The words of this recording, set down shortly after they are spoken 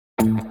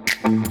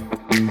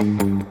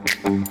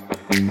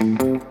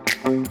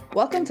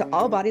Welcome to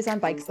All Bodies on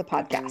Bikes, the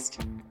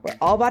podcast, where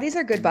all bodies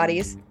are good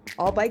bodies,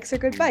 all bikes are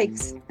good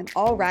bikes, and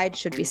all rides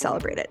should be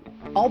celebrated.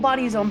 All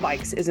Bodies on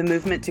Bikes is a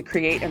movement to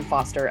create and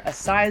foster a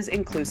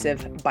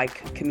size-inclusive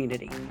bike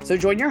community. So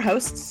join your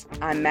hosts,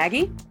 I'm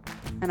Maggie.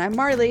 And I'm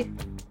Marley.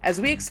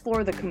 As we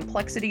explore the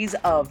complexities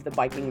of the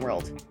biking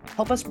world,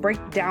 help us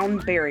break down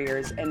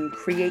barriers and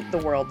create the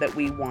world that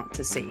we want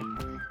to see.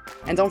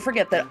 And don't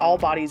forget that all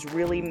bodies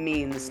really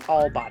means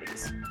all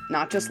bodies,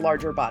 not just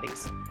larger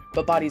bodies,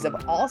 but bodies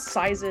of all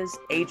sizes,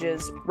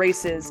 ages,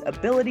 races,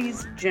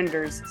 abilities,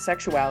 genders,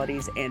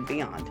 sexualities, and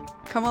beyond.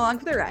 Come along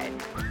for the ride.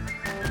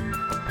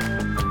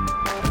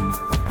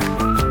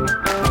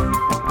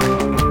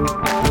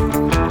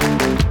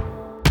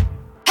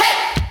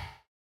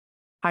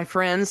 Hi,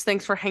 friends.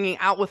 Thanks for hanging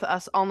out with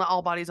us on the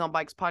All Bodies on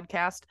Bikes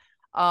podcast.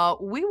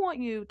 We want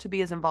you to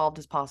be as involved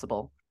as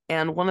possible.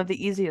 And one of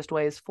the easiest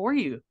ways for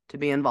you to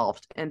be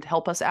involved and to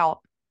help us out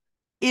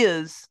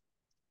is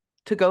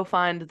to go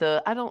find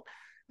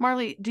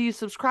Marley, do you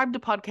subscribe to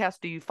podcasts?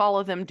 Do you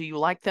follow them? Do you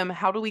like them?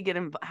 How do I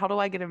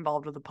get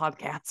involved with the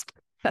podcast?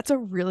 That's a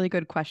really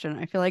good question.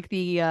 I feel like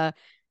the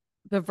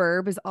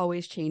verb is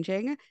always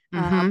changing,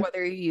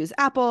 whether you use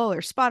Apple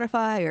or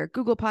Spotify or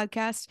Google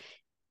Podcasts,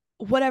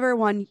 whatever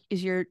one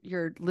is your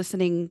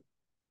listening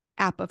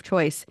app of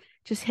choice.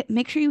 Just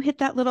make sure you hit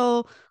that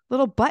little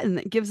button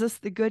that gives us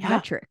the good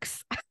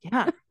metrics.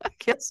 Yeah.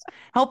 Yes.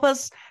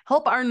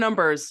 Help our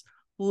numbers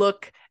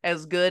look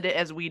as good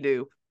as we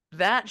do.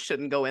 That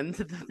shouldn't go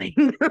into the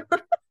thing.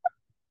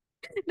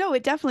 No,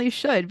 it definitely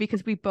should,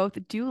 because we both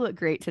do look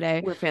great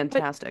today. We're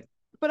fantastic.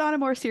 But on a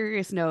more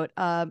serious note,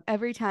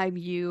 every time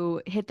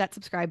you hit that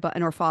subscribe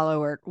button or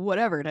follow or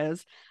whatever it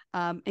is,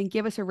 and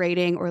give us a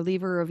rating or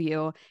leave a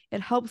review,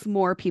 it helps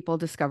more people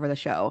discover the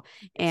show.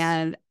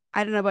 And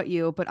I don't know about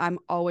you, but I'm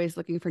always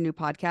looking for new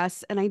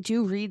podcasts, and I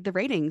do read the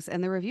ratings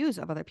and the reviews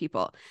of other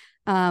people.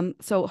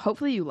 So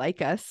hopefully you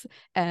like us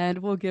and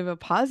we'll give a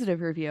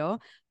positive review.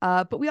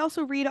 But we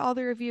also read all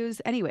the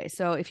reviews anyway.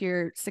 So if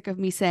you're sick of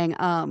me saying,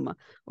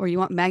 or you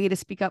want Maggie to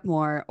speak up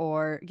more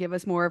or give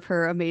us more of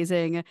her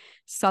amazing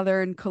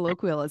Southern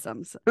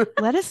colloquialisms,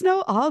 let us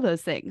know all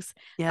those things.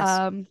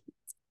 Yes.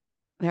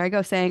 There I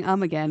go saying,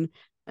 again.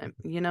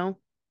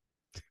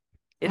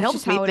 It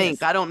helps me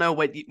think. I don't know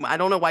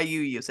why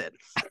you use it.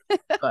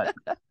 But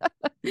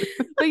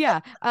but yeah,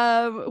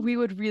 we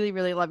would really,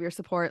 really love your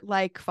support.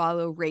 Like,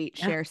 follow, rate,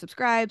 share,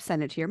 subscribe,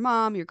 send it to your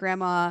mom, your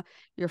grandma,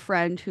 your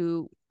friend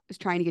who is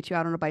trying to get you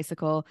out on a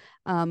bicycle.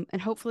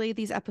 And hopefully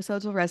these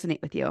episodes will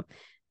resonate with you.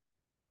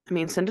 I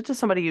mean, send it to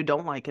somebody you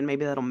don't like, and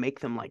maybe that'll make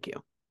them like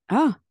you.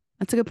 Oh,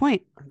 that's a good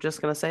point. I'm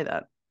just going to say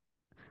that.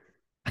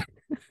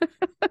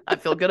 I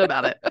feel good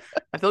about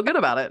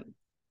it.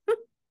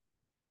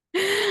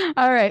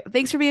 All right.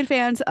 Thanks for being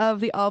fans of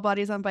the All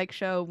Bodies on Bike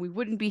show. We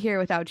wouldn't be here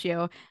without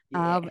you.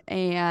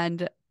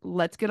 And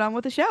let's get on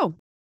with the show.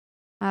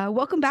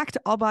 Welcome back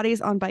to All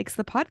Bodies on Bikes,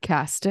 the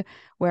podcast,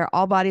 where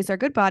all bodies are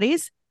good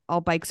bodies,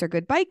 all bikes are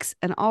good bikes,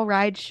 and all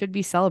rides should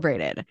be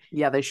celebrated.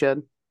 Yeah, they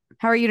should.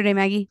 How are you today,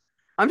 Maggie?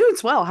 I'm doing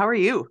swell. How are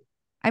you?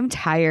 I'm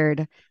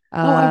tired.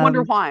 I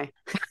wonder why.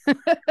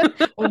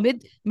 Well,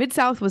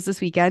 Mid-South was this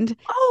weekend.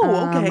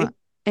 Oh, okay.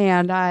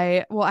 And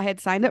I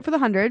had signed up for the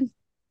 100.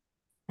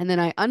 And then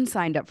I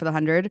unsigned up for the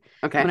 100.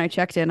 Okay. When I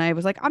checked in, I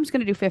was like, I'm just going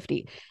to do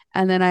 50.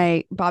 And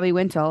then Bobby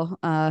Wintle,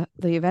 the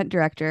event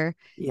director,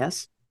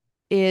 yes,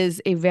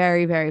 is a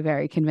very, very,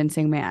 very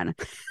convincing man.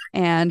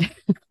 And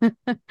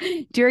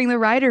during the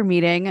rider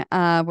meeting,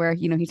 where,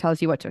 he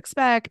tells you what to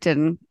expect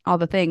and all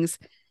the things,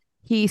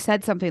 he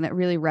said something that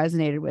really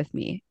resonated with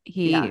me.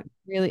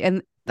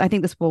 And I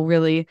think this will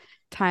really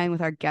tie in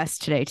with our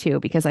guest today too,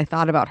 because I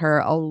thought about her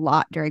a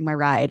lot during my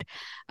ride.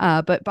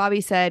 But Bobby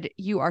said,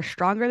 you are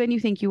stronger than you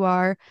think you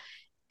are.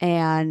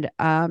 And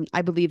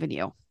I believe in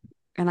you.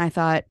 And I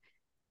thought,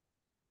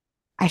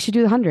 I should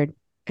do the 100.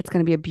 It's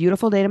going to be a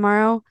beautiful day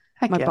tomorrow.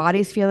 My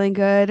body's feeling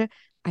good.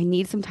 I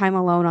need some time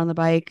alone on the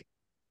bike.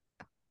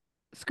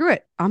 Screw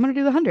it. I'm going to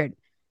do the 100.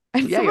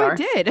 And so I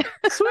did.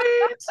 Sweet.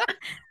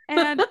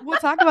 And we'll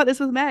talk about this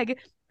with Meg.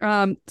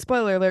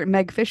 Spoiler alert,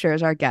 Meg Fisher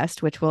is our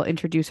guest, which we'll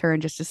introduce her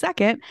in just a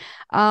second.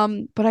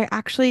 But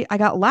I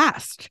got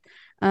last,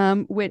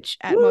 which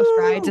at most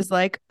rides is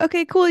like,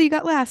 okay, cool, you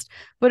got last.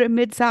 But at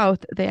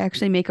Mid-South, they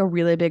actually make a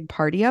really big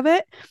party of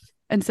it.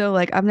 And so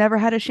I've never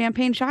had a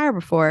champagne shower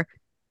before.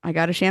 I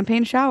got a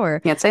champagne shower.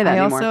 Can't say that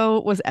anymore. I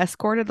also was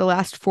escorted the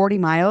last 40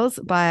 miles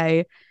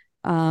by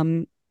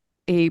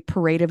a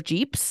parade of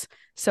Jeeps.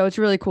 So it's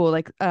really cool.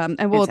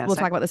 And we'll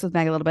talk about this with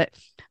Meg a little bit.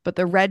 But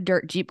the Red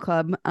Dirt Jeep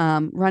Club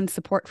runs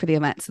support for the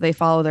event. So they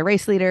follow their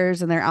race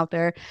leaders and they're out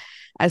there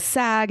as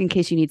SAG in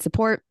case you need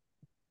support.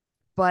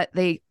 But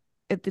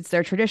it's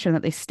their tradition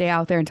that they stay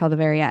out there until the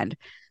very end.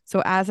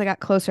 So as I got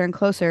closer and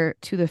closer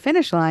to the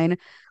finish line,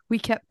 we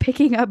kept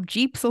picking up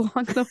Jeeps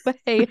along the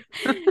way.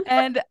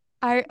 And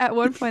at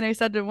one point I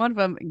said to one of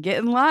them, get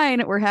in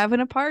line. We're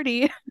having a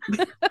party.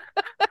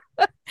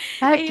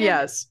 Heck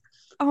yes.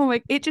 Oh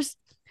my,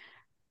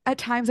 At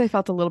times I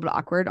felt a little bit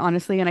awkward,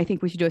 honestly, and I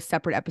think we should do a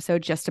separate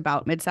episode just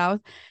about Mid-South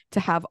to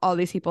have all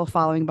these people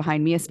following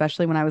behind me,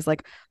 especially when I was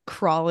like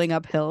crawling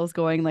up hills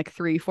going like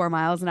 3-4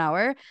 miles an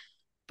hour.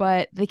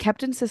 But they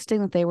kept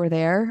insisting that they were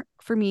there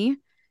for me,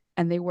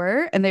 and they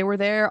were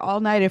there all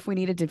night if we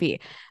needed to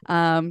be.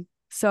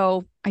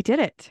 So I did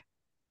it.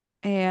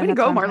 And Way to that's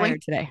go, why I'm Marley.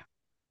 tired today.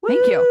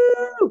 Thank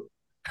you.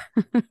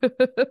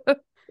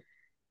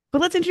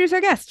 But let's introduce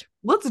our guest.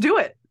 Let's do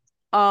it.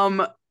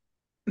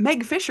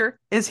 Meg Fisher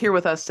is here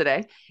with us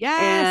today.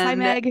 Yes. Hi,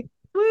 Meg.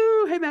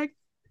 Woo, hey, Meg.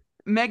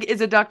 Meg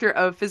is a doctor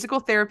of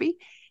physical therapy,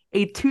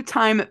 a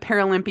 2-time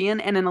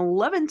Paralympian, and an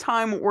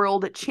 11-time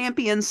world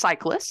champion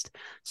cyclist.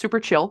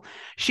 Super chill.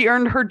 She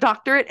earned her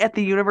doctorate at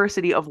the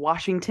University of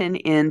Washington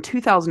in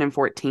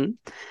 2014.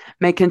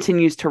 Meg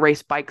continues to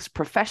race bikes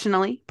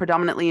professionally,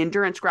 predominantly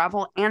endurance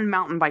gravel and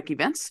mountain bike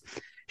events.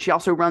 She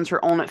also runs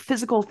her own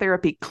physical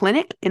therapy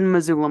clinic in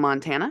Missoula,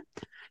 Montana.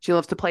 She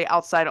loves to play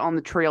outside on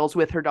the trails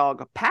with her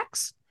dog,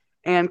 Pax.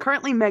 And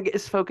currently, Meg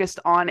is focused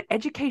on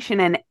education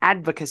and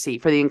advocacy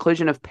for the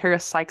inclusion of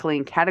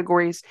paracycling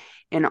categories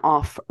in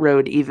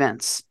off-road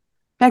events.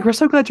 Meg, we're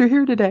so glad you're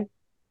here today.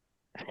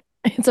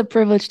 It's a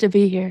privilege to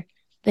be here.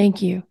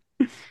 Thank you.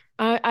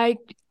 I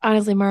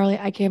honestly, Marley,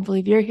 I can't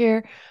believe you're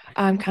here.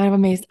 I'm kind of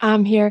amazed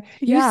I'm here.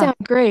 You sound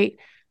great.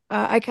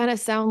 I kind of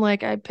sound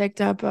like I picked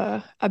up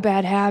a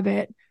bad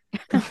habit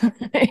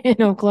in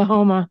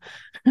Oklahoma.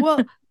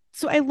 Well,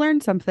 so I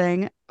learned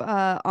something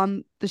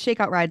on the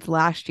shakeout rides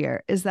last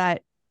year is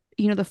that,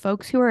 the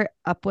folks who are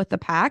up with the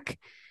pack,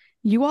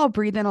 you all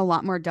breathe in a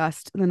lot more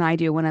dust than I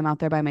do when I'm out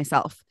there by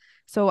myself.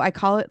 So I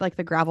call it like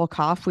the gravel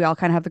cough. We all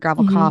kind of have the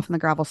gravel cough and the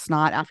gravel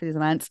snot after these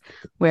events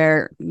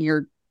where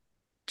you're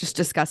just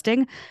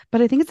disgusting.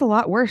 But I think it's a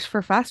lot worse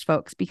for fast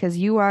folks because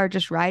you are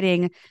just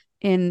riding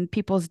in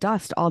people's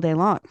dust all day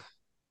long.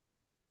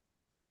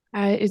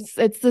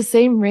 It's the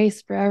same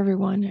race for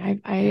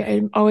everyone.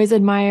 I always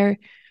admire.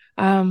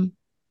 I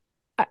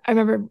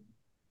remember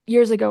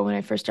years ago when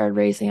I first started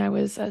racing, I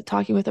was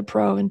talking with a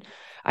pro, and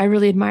I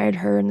really admired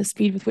her and the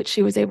speed with which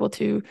she was able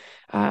to.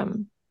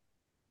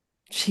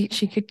 She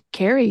could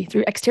carry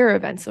through exterior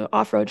events, so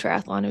off-road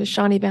triathlon. It was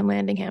Shawnee Van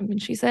Landingham,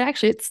 and she said,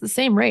 actually, it's the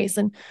same race,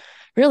 and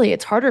really,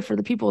 it's harder for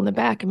the people in the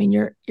back. I mean,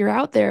 you're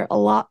out there a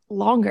lot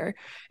longer,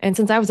 and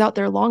since I was out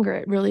there longer,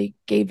 it really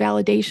gave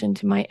validation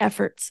to my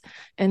efforts.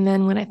 And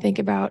then when I think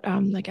about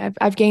like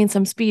I've gained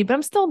some speed,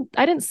 but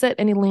I didn't set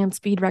any land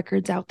speed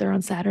records out there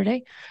on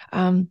Saturday.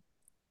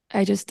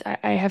 I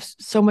have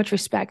so much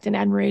respect and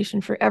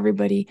admiration for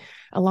everybody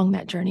along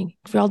that journey.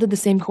 We all did the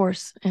same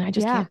course, and I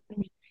just can't. I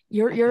mean,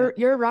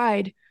 your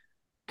ride,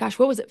 gosh,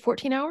 what was it?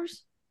 14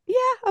 hours? Yeah,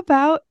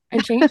 about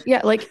and change.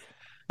 Yeah, like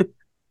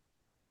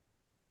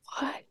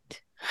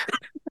what?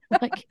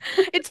 Like,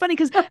 it's funny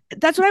because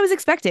that's what I was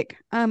expecting.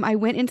 I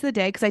went into the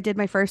day because I did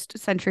my first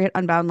century at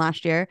Unbound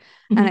last year,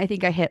 and I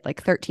think I hit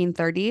like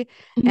 13:30.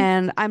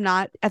 And I'm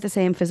not at the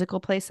same physical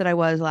place that I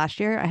was last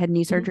year. I had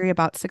knee surgery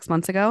about 6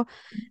 months ago,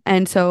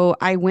 and so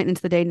I went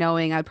into the day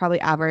knowing I'd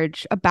probably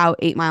average about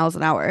 8 miles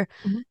an hour.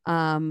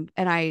 And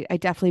I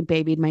definitely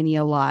babied my knee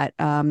a lot,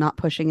 not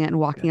pushing it and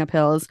walking up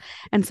hills.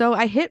 And so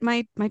I hit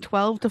my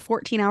 12 to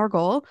 14 hour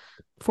goal.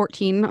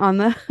 14 on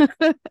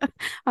the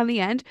on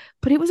the end,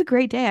 but it was a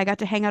great day. I got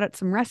to hang out at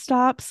some rest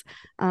stops.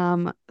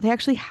 They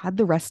actually had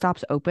the rest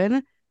stops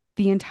open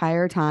the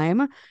entire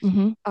time,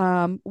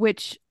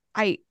 which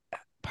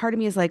part of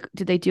me is like,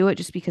 did they do it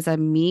just because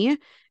I'm me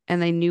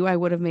and they knew I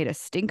would have made a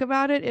stink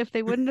about it if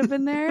they wouldn't have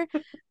been there?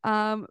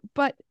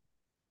 But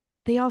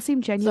they all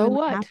seem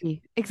genuinely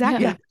happy.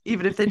 Exactly. Yeah,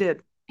 even if they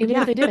did.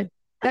 If they did.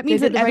 That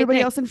means that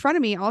everybody else in front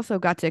of me also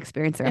got to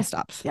experience the rest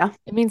stops. Yeah.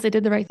 It means they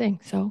did the right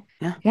thing. So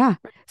yeah.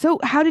 So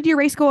how did your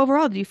race go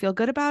overall? Did you feel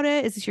good about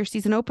it? Is this your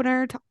season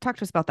opener? Talk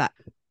to us about that.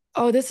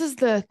 Oh, this is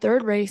the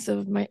third race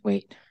of my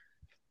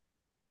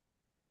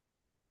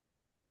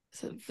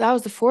So that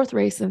was the fourth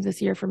race of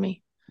this year for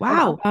me.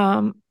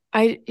 Wow.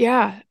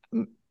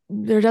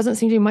 There doesn't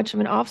seem to be much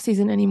of an off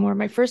season anymore.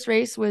 My first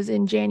race was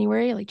in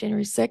January, like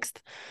January 6th,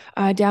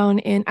 down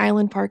in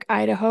Island Park,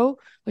 Idaho,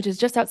 which is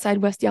just outside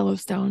West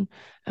Yellowstone.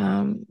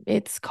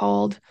 It's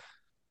called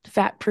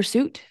Fat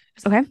Pursuit.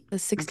 Okay. The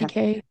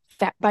 60K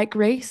fat bike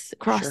race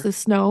across the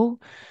snow.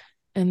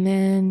 And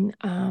then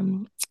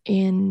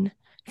in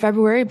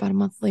February, about a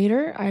month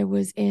later, I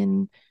was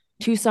in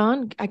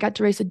Tucson. I got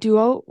to race a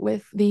duo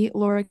with the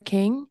Laura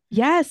King.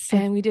 Yes.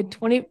 And we did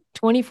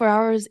 24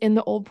 hours in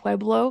the Old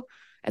Pueblo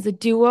as a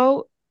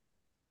duo.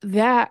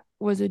 That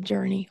was a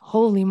journey.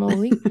 Holy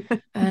moly.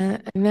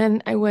 And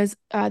then I was,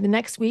 the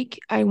next week,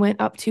 I went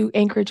up to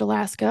Anchorage,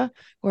 Alaska,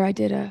 where I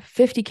did a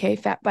 50K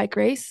fat bike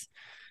race.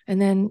 And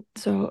then,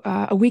 so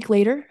a week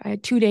later, I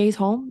had 2 days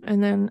home,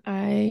 and then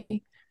I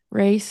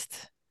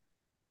raced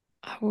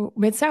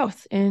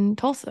Mid-South in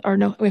Tulsa, or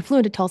no, we flew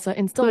into Tulsa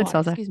in Stillwater,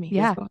 excuse me.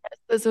 Yeah.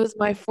 This was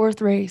my fourth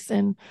race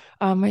and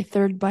my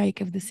third bike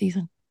of the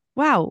season.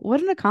 Wow.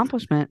 What an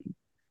accomplishment.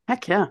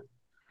 Heck yeah.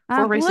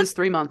 4 races,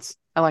 3 months.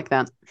 I like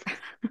that.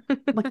 I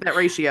like that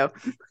ratio.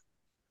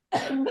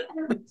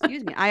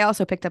 Excuse me. I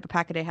also picked up a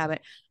pack-a-day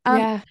habit.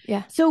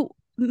 Yeah. So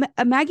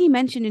Maggie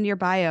mentioned in your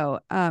bio,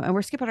 and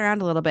we're skipping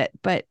around a little bit,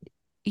 but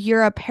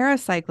you're a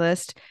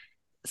paracyclist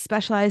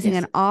specializing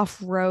Yes. in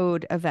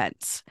off-road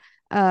events.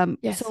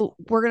 Yes. So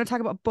we're going to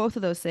talk about both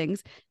of those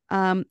things.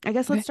 I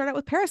guess Okay. let's start out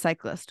with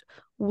paracyclist.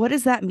 What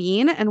does that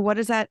mean, and what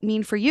does that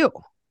mean for you?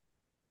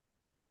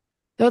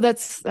 So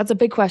that's a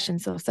big question.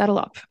 So settle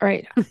up. All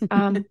right.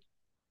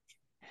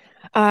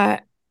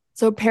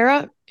 So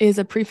para is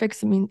a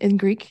prefix in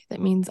Greek that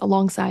means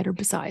alongside or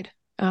beside.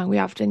 We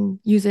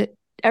often use it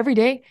every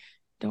day.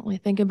 Don't really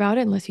think about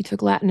it unless you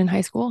took Latin in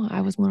high school.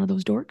 I was one of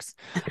those dorks.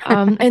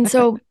 And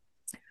so,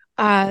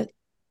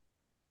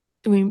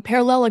 parallelogram,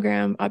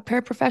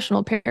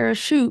 paraprofessional,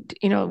 parachute,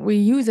 we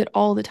use it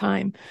all the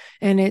time.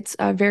 And it's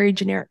very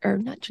generic, or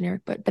not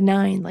generic, but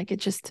benign. Like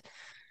it's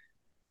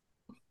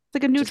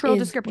like a neutral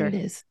is descriptor. what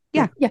it is.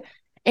 Yeah. Yeah.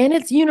 And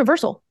it's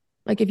universal.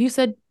 Like if you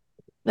said,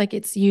 like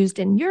it's used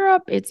in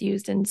Europe, it's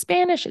used in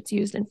Spanish, it's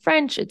used in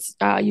French, it's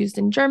used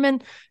in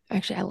German.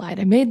 Actually, I lied.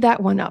 I made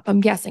that one up,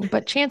 I'm guessing.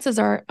 But chances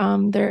are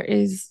there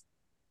is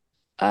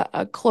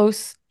a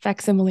close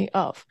facsimile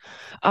of.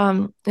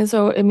 And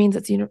so it means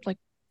it's like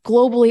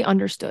globally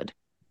understood.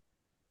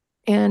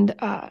 And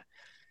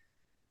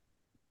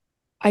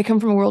I come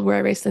from a world where I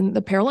raced in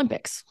the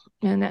Paralympics.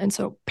 And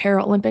so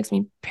Paralympics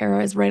mean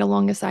para is right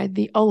alongside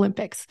the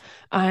Olympics.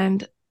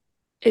 And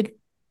it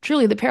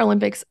truly, the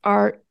Paralympics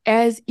are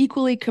as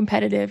equally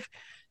competitive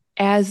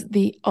as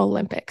the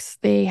Olympics.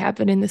 They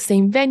happen in the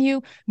same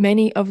venue,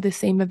 many of the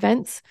same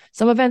events.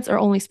 Some events are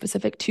only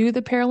specific to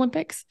the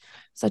Paralympics,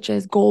 such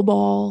as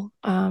goalball,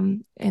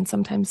 and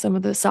sometimes some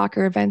of the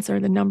soccer events or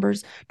the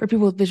numbers for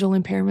people with visual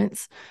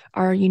impairments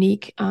are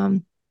unique.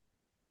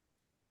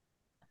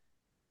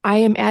 I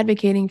am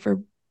advocating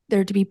for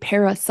there to be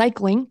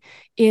paracycling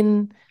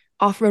in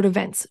off-road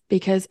events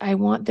because I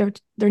want there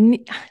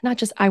not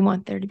just I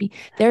want there to be,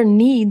 there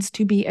needs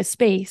to be a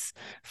space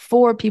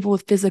for people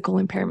with physical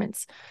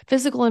impairments.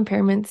 Physical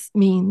impairments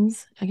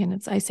means, again,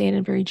 I say it in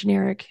a very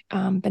generic,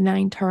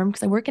 benign term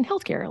because I work in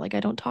healthcare. Like I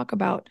don't talk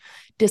about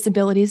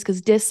disabilities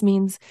because dis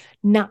means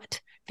not,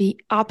 the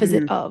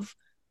opposite of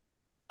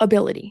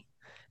ability.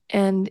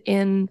 And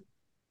in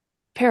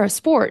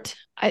parasport,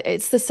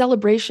 it's the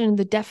celebration,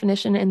 the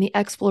definition, and the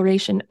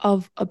exploration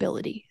of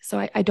ability.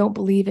 So I don't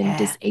believe in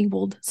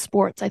disabled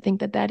sports. I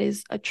think that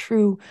is a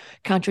true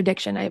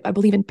contradiction. I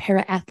believe in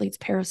para athletes,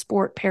 para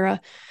sport.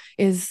 Para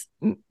is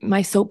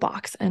my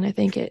soapbox, and I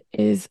think it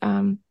is.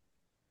 I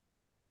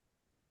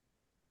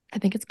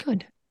think it's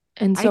good.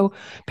 And so,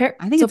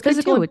 I think so it's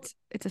physical. good too.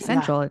 It's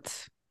essential. Yeah.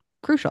 It's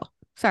crucial.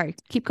 Sorry,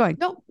 keep going.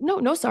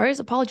 No. Sorry,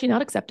 apology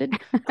not accepted.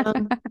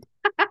 I'm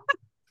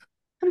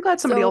glad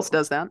somebody else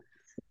does that.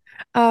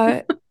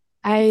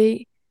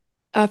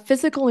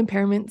 Physical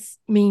impairments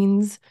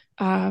means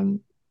it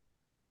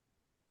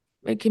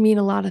can mean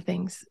a lot of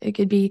things. It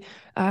could be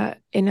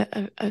in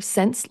a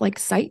sense like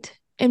sight,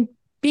 and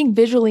being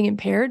visually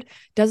impaired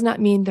does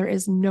not mean there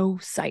is no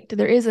sight.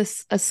 There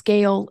is a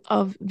scale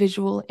of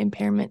visual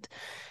impairment.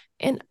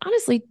 And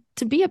honestly,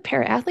 to be a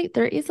para athlete,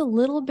 there is a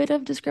little bit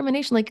of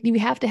discrimination. Like you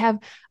have to have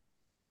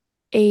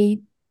a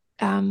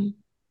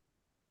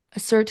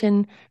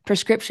certain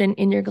prescription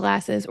in your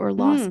glasses or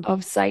loss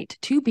of sight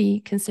to be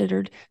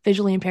considered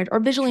visually impaired or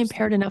visually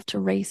impaired enough to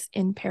race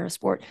in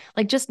parasport.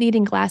 Like just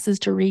needing glasses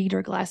to read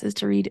or glasses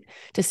to read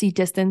to see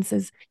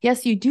distances.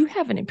 Yes, you do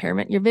have an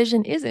impairment. Your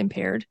vision is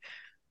impaired.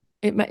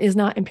 It is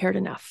not impaired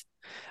enough.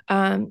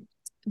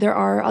 There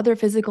are other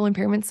physical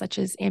impairments such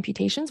as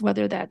amputations,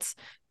 whether that's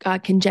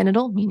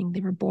congenital, meaning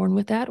they were born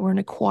with that, or an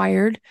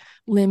acquired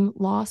limb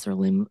loss or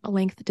limb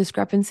length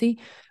discrepancy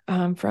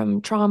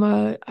from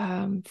trauma,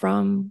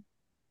 from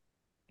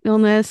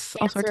illness,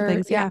 cancer, all sorts of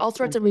things. Yeah. All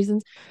sorts of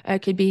reasons.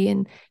 It could be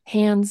in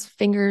hands,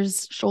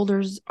 fingers,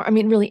 shoulders,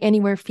 really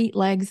anywhere, feet,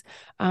 legs.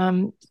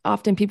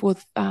 Often people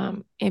with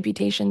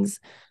amputations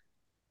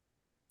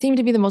seem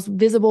to be the most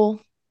visible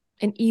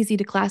and easy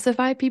to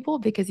classify people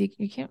because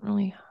you can't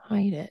really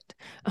hide it.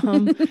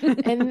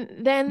 And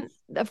then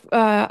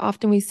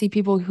often we see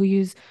people who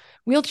use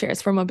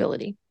wheelchairs for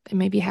mobility and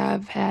maybe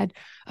have had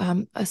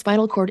a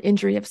spinal cord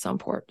injury of some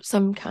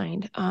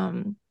kind.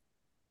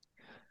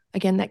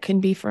 Again, that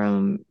can be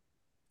from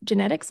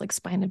genetics, like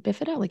spina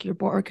bifida, like you're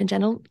born or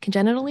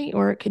congenitally,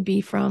 or it could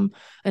be from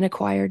an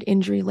acquired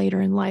injury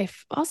later in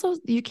life. Also,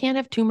 you can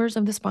have tumors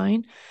of the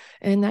spine,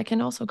 and that can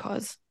also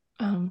cause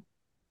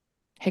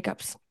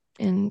hiccups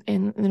in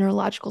the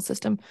neurological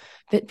system.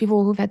 That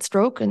people who've had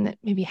stroke and that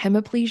maybe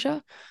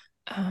hemiplegia,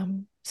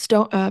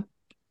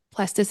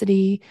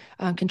 plasticity,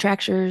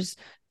 contractures.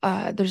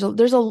 There's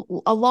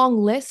a long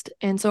list,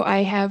 and so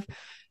I have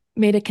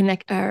made a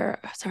connect.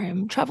 Sorry,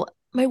 I'm traveling.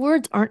 My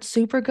words aren't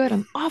super good.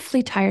 I'm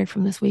awfully tired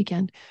from this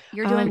weekend.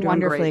 You're doing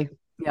wonderfully.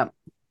 Yeah.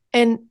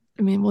 And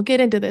I mean, we'll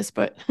get into this,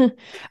 but the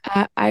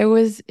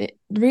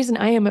reason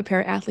I am a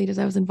para athlete is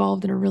I was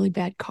involved in a really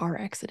bad car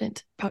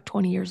accident about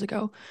 20 years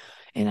ago.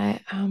 And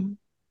I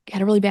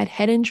had a really bad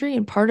head injury,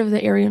 and part of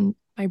the area in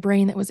my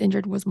brain that was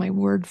injured was my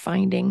word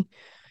finding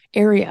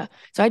area.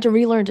 So I had to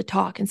relearn to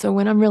talk. And so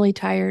when I'm really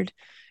tired,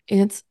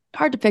 it's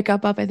hard to pick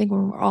up. I think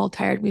when we're all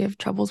tired, we have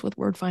troubles with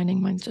word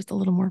finding. Mine's just a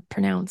little more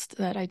pronounced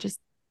that I just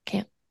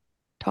can't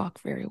talk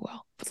very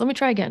well. So let me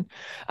try again.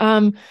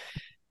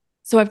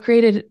 So I've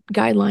created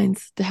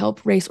guidelines to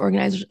help race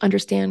organizers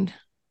understand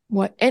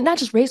and not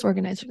just race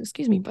organizers,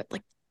 excuse me, but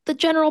like the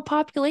general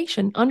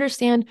population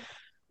understand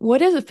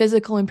what is a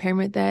physical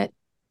impairment that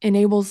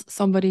enables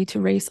somebody to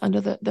race under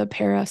the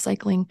para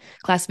cycling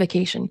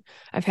classification.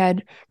 I've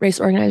had race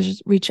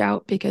organizers reach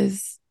out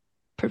because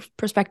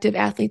prospective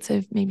athletes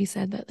have maybe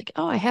said that, like,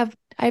 oh, I have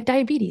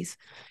diabetes.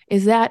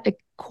 Is that a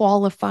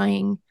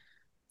qualifying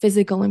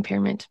physical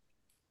impairment?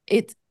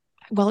 It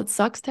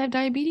sucks to have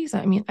diabetes.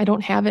 I mean, I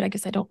don't have it. I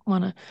guess I don't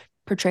want to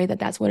portray that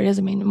that's what it is.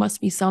 I mean, it must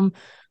be some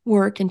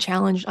work and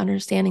challenge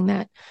understanding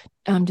that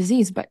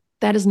disease, but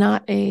that is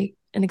not an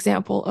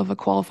example of a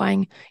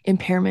qualifying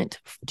impairment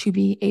to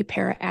be a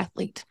para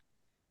athlete.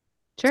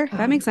 Sure,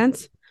 that makes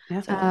sense.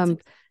 Yeah.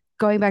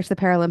 Going back to the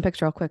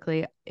Paralympics real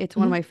quickly, it's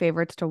one of my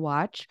favorites to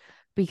watch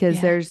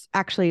because there's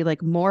actually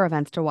like more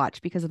events to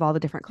watch because of all the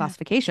different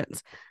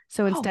classifications.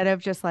 So instead of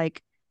just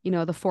like, the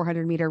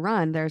 400-meter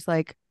run, there's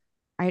like,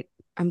 I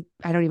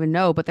don't even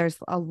know, but there's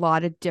a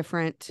lot of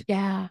different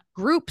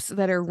groups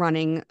that are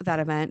running that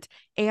event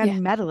and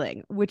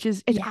medaling, which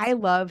is, I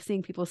love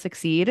seeing people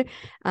succeed.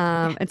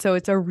 And so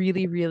it's a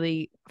really,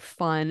 really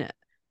fun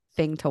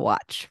thing to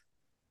watch.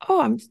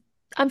 Oh,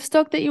 I'm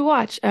stoked that you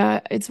watch.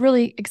 It's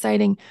really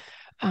exciting.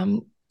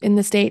 In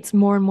the States,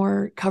 more and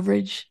more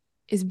coverage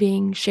is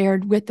being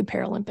shared with the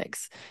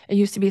Paralympics. It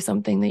used to be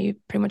something that you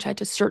pretty much had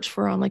to search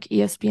for on like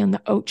ESPN,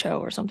 the Ocho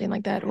or something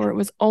like that, or it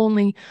was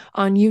only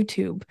on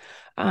YouTube.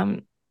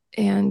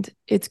 And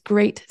it's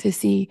great to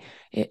see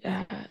it,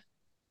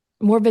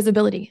 more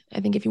visibility. I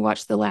think if you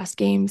watch the last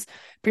games,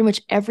 pretty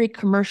much every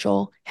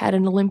commercial had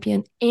an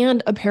Olympian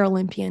and a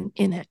Paralympian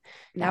in it.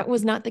 That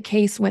was not the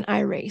case when I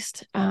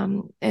raced.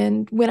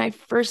 And when I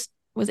first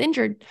was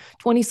injured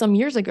 20 some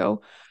years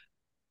ago,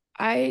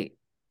 I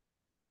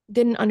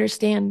didn't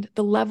understand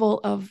the level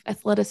of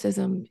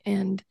athleticism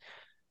and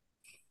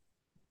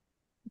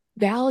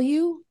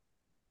value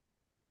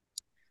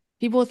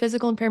people with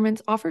physical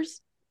impairments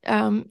offers,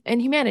 and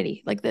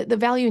humanity, like the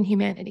value in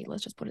humanity,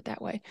 let's just put it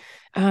that way.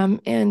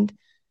 And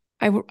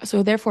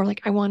so therefore,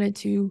 like, I wanted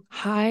to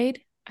hide.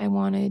 I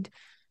wanted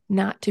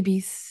not to be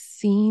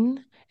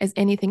seen as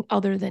anything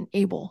other than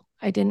able.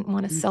 I didn't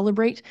want to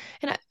celebrate.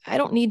 And I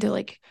don't need to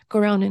like go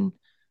around and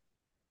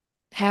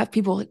have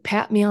people like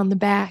pat me on the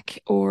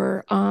back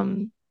or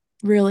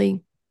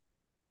really,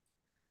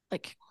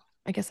 like,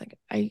 I guess like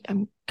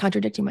I'm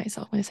contradicting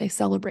myself when I say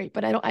celebrate,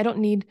 but I don't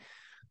need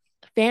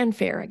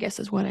fanfare, I guess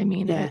is what I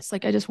mean. It's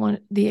like I just want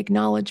the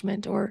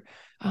acknowledgement, or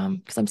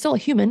because I'm still a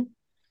human.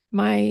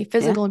 My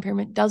physical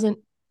impairment doesn't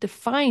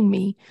define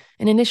me,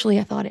 and initially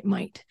I thought it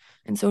might.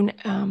 And so,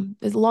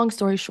 as a long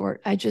story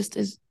short, I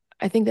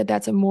think that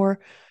that's a more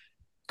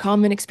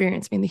common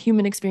experience. I mean, the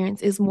human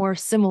experience is more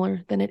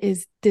similar than it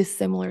is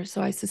dissimilar.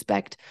 So I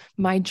suspect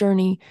my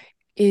journey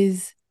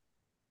is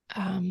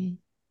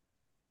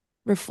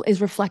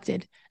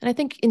reflected. And I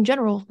think in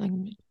general, like,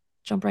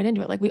 jump right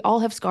into it. Like, we all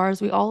have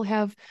scars. We all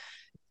have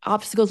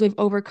obstacles we've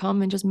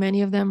overcome, and just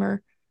many of them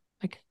are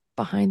like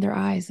behind their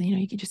eyes. And,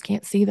 you just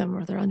can't see them,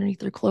 or they're underneath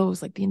their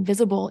clothes, like the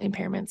invisible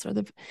impairments or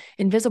the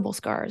invisible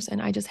scars.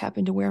 And I just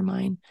happen to wear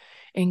mine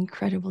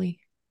incredibly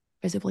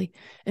visibly.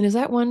 And is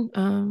that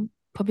one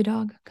puppy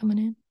dog coming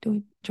in? Do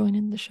we join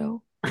in the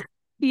show?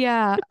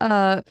 Yeah.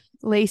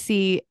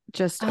 Lacey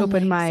just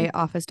opened my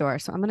office door,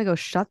 so I'm gonna go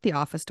shut the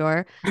office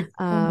door. Oh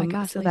my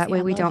gosh, so Lacey, that way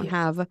I we love don't you.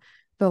 have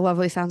the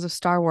lovely sounds of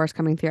Star Wars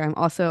coming through. I'm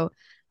also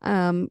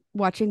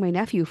watching my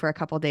nephew for a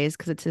couple of days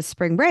because it's his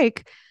spring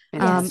break.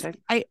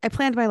 I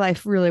planned my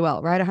life really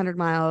well. Ride 100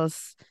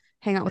 miles,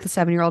 hang out with a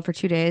 7-year-old for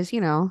 2 days.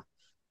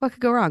 What could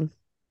go wrong?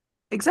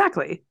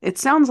 Exactly. It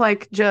sounds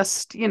like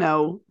just,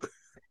 you're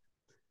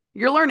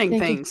learning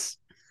Thank things.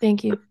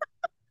 Thank you.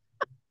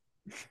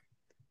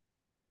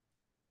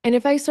 And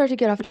if I start to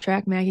get off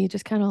track, Maggie,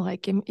 just kind of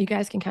like, you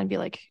guys can kind of be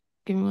like,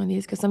 give me one of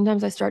these, because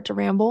sometimes I start to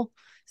ramble.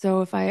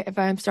 So if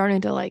I'm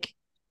starting to like,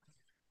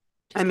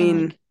 I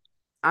mean,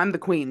 I'm the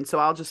queen, so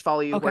I'll just follow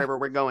you wherever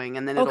we're going,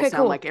 and then it'll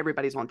sound like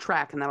everybody's on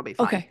track, and that'll be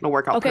fine. Okay. It'll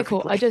work out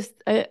perfectly. Cool. I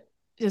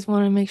just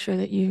want to make sure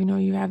that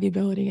you have the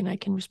ability and I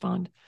can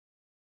respond.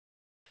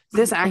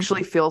 This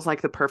actually feels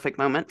like the perfect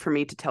moment for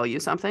me to tell you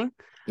something.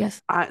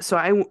 Yes. So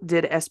I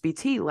did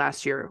SBT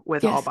last year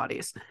with All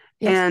Bodies.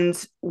 Yes.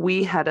 And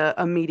we had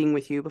a meeting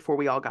with you before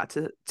we all got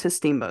to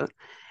Steamboat.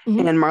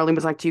 Mm-hmm. And Marlene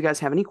was like, do you guys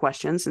have any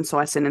questions? And so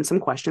I sent in some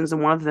questions.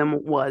 And one of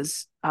them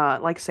was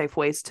like safe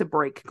ways to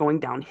brake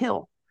going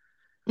downhill.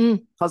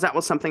 Because that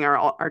was something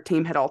our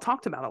team had all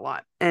talked about a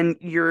lot. And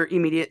your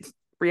immediate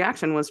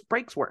reaction was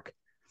brakes work.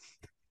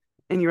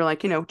 And you're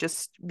like,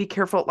 just be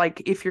careful.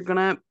 Like, if you're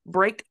going to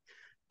brake,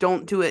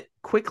 don't do it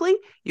quickly.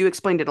 You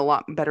explained it a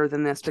lot better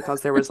than this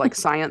because there was like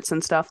science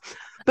and stuff.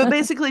 But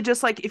basically,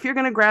 just like, if you're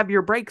going to grab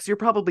your brakes, you're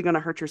probably going to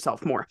hurt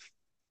yourself more.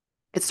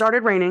 It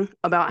started raining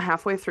about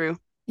halfway through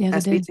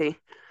SBT.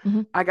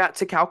 Mm-hmm. I got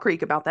to Cow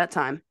Creek about that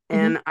time.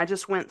 And I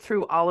just went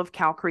through all of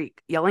Cow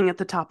Creek yelling at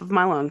the top of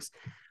my lungs,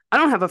 I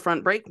don't have a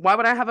front brake. Why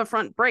would I have a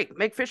front brake?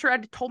 Meg Fisher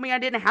told me I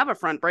didn't have a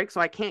front brake, so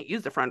I can't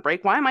use the front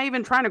brake. Why am I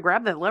even trying to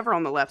grab the lever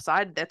on the left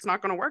side? That's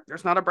not going to work.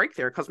 There's not a brake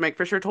there because Meg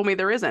Fisher told me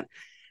there isn't.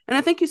 And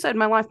I think you said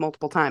my life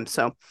multiple times.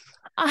 So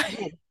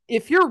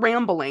if you're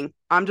rambling,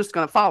 I'm just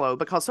going to follow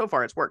because so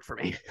far it's worked for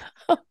me.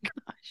 Oh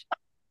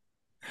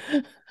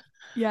gosh.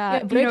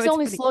 Yeah, brakes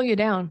only funny. slow you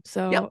down.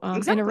 So Yep,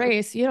 exactly. in a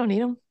race, you don't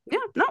need them. Yeah,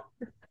 no.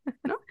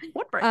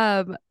 What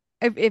brake?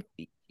 If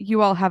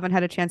you all haven't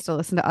had a chance to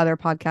listen to other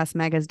podcasts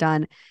Meg has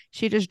done,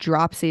 she just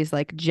drops these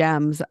like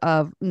gems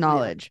of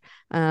knowledge.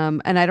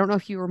 And I don't know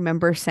if you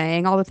remember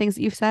saying all the things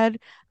that you've said.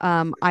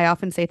 I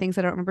often say things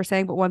I don't remember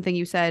saying, but one thing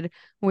you said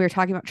when we were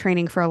talking about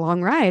training for a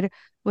long ride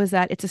was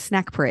that it's a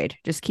snack parade.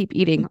 Just keep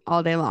eating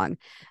all day long.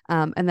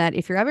 And that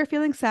if you're ever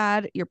feeling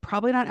sad, you're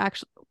probably not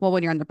actually, well,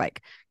 when you're on the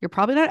bike, you're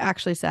probably not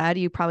actually sad.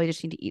 You probably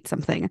just need to eat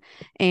something.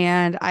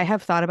 And I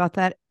have thought about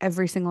that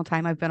every single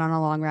time I've been on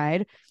a long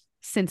ride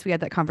since we had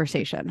that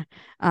conversation.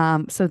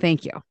 So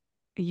thank you.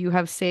 You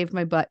have saved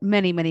my butt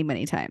many, many,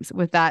 many times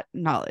with that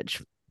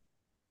knowledge.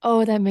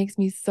 Oh, that makes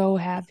me so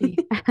happy.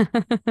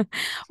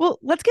 Well,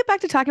 let's get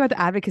back to talking about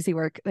the advocacy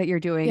work that you're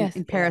doing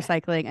in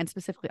paracycling and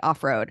specifically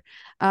off-road.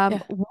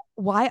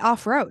 Why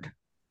off-road?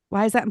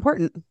 Why is that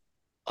important?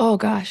 Oh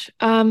gosh.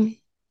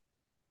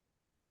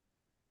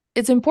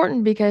 It's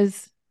important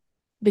because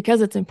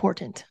it's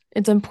important.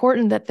 It's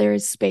important that there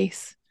is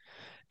space.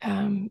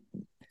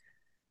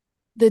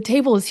 The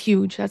table is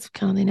huge. That's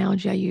kind of the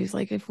analogy I use.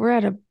 Like if we're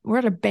at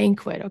a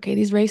banquet, okay,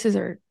 these races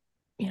are,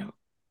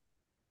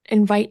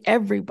 invite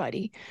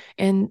everybody.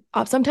 And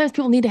sometimes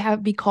people need to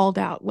be called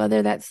out,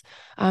 whether that's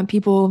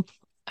people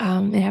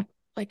they have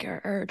like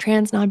are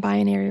trans,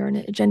 non-binary, or in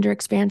a gender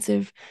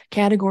expansive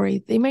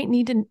category. They might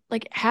need to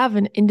like have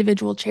an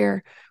individual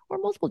chair or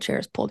multiple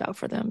chairs pulled out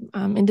for them.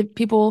 And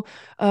people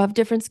of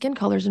different skin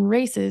colors and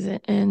races,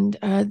 and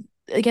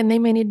again, they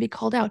may need to be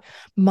called out.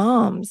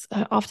 Moms,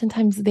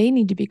 oftentimes they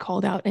need to be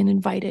called out and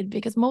invited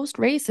because most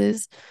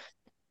races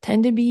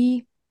tend to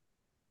be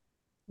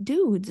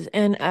dudes.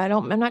 And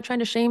I'm not trying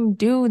to shame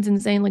dudes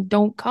and saying like,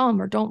 don't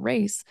come or don't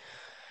race.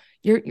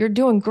 You're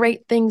doing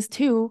great things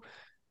too.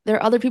 There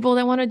are other people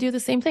that want to do the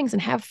same things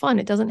and have fun.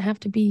 It doesn't have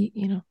to be,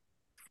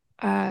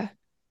 like,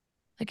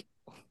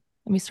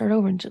 let me start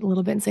over a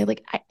little bit and say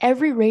like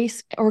every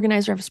race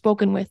organizer I've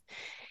spoken with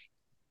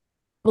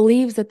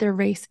believes that their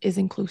race is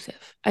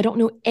inclusive. I don't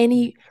know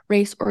any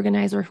race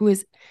organizer who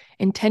is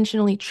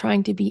intentionally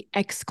trying to be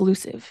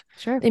exclusive.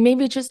 Sure. They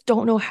maybe just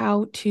don't know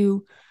how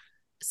to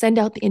send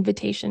out the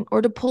invitation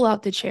or to pull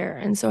out the chair.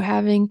 And so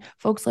having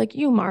folks like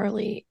you,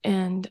 Marley,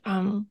 and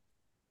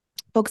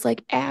folks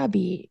like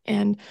Abby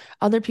and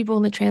other people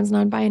in the trans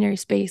non-binary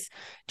space,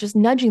 just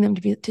nudging them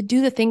to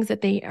do the things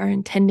that they are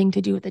intending to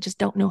do, that just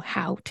don't know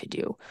how to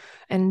do.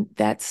 And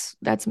that's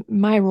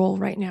my role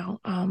right now.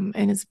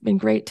 And it's been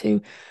great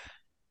to,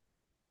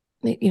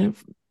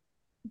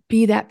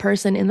 be that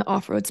person in the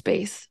off-road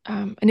space.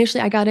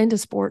 Initially, I got into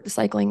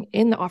cycling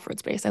in the off-road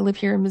space. I live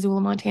here in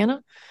Missoula,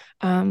 Montana,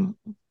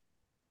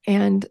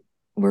 and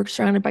we're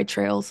surrounded by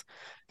trails.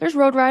 There's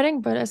road riding,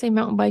 but I say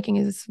mountain biking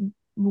is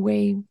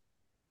way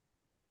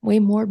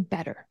more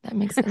better. That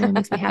makes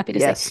me happy to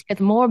say it's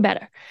more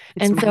better.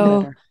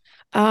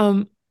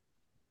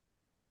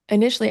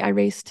 Initially I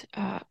raced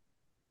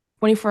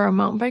 24-hour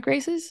mountain bike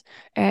races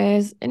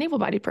as an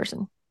able-bodied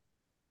person.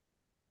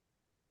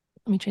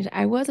 Let me change it.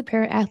 I was a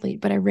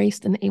para-athlete, but I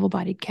raced in the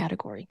able-bodied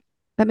category.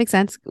 That makes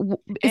sense.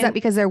 Is that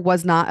because there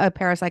was not a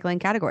paracycling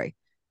category?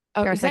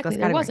 Oh, exactly.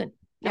 There wasn't.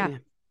 Yeah.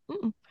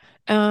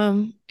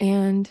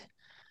 And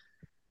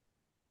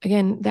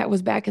again, that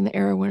was back in the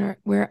era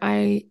where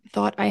I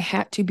thought I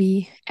had to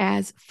be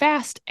as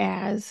fast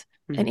as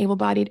an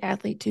able-bodied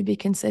athlete to be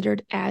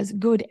considered as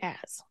good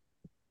as.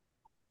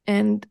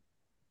 And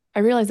I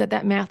realized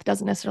that math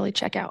doesn't necessarily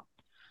check out.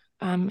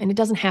 And it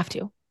doesn't have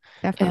to.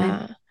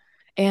 Definitely.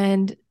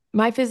 And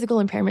my physical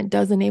impairment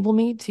does enable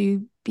me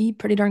to be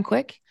pretty darn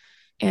quick.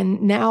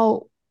 And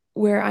now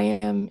where I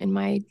am in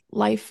my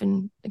life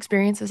and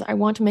experiences, I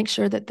want to make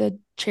sure that the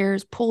chair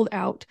is pulled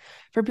out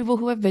for people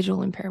who have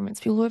visual impairments,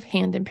 people who have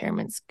hand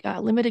impairments,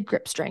 limited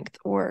grip strength,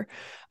 or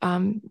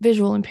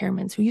visual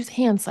impairments who use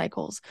hand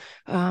cycles.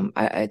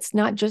 It's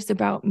not just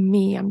about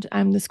me.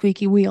 I'm the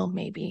squeaky wheel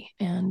maybe.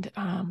 And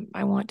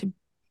I want to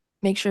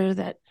make sure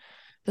that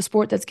the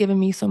sport that's given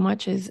me so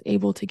much is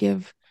able to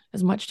give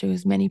as much to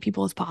as many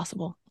people as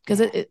possible. Because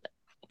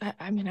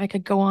I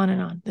could go on and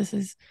on. This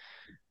is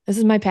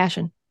my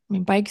passion. I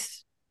mean,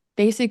 bikes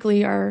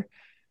basically are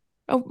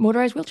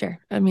motorized wheelchair.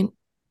 I mean,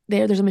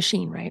 there's a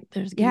machine, right?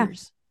 There's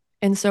gears.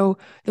 And so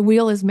the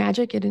wheel is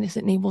magic. It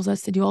enables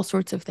us to do all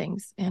sorts of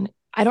things. And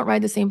I don't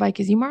ride the same bike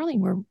as you, Marley.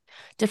 We're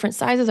different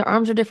sizes. Our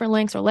arms are different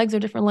lengths. Our legs are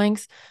different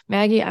lengths.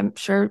 Maggie, I'm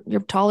sure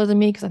you're taller than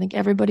me because I think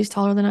everybody's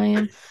taller than I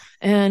am.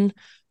 And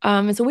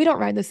so we don't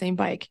ride the same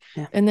bike.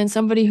 Yeah. And then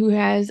somebody who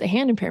has a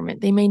hand impairment,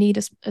 they may need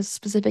a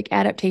specific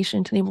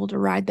adaptation to be able to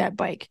ride that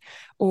bike.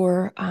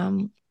 Or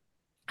I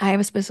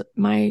have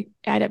my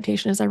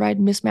adaptation is I ride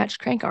mismatched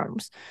crank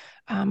arms.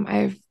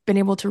 I've been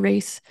able to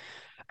race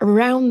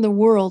around the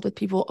world with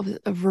people of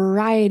a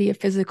variety of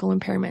physical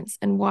impairments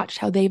and watched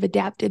how they've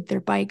adapted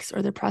their bikes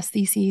or their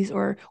prostheses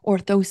or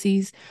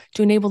orthoses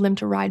to enable them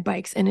to ride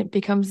bikes. And it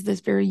becomes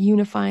this very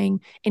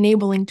unifying,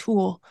 enabling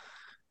tool.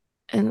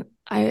 And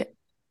I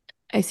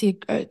see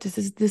this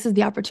is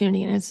the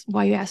opportunity, and it's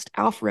why you asked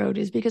off-road,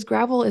 is because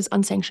gravel is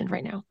unsanctioned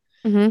right now.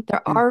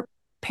 There are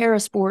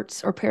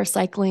parasports or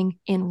paracycling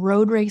in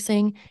road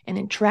racing and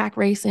in track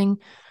racing.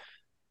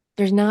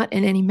 There's not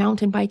in any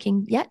mountain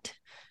biking yet,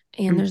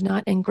 and there's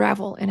not in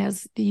gravel. And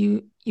as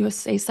the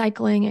USA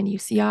Cycling and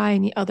UCI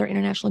and the other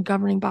international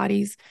governing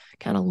bodies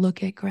kind of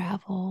look at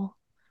gravel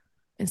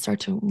and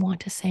start to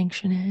want to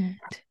sanction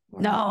it.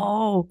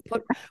 No,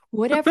 but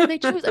whatever they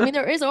choose. I mean,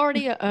 there is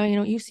already a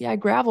UCI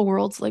gravel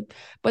worlds,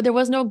 but there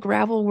was no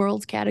gravel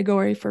worlds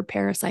category for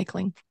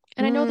paracycling.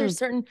 And I know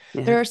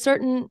there are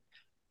certain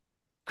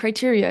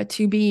criteria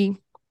to be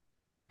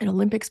an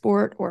Olympic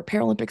sport or a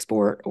Paralympic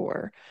sport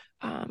or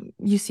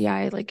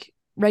UCI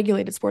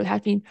regulated sport that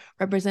has to be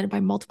represented by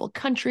multiple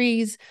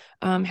countries,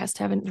 has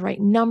to have the right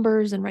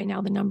numbers, and right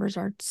now the numbers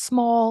are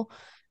small.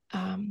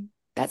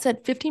 That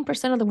said,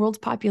 15% of the world's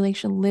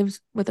population lives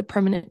with a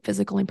permanent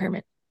physical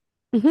impairment.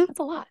 That's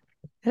a lot.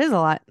 It is a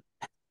lot.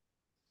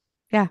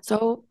 Yeah.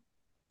 So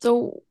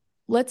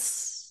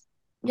let's,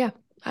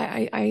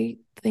 I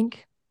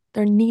think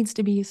there needs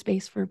to be a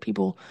space for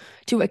people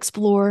to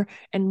explore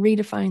and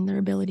redefine their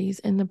abilities.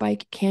 And the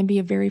bike can be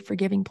a very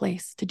forgiving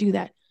place to do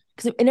that.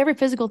 Because in every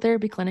physical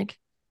therapy clinic,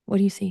 what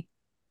do you see?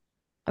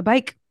 A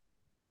bike.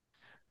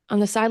 On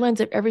the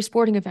sidelines of every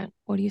sporting event,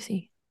 what do you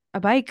see? A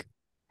bike.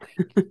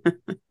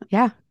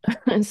 Yeah.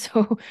 And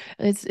so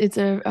it's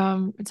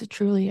a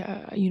truly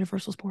a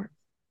universal sport.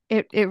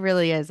 It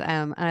really is.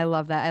 And I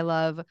love that. I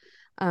love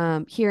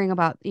hearing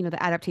about, the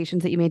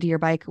adaptations that you made to your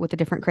bike with the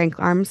different crank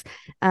arms.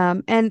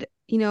 And,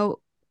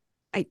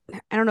 I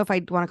don't know if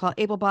I want to call it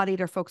able-bodied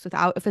or folks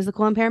without a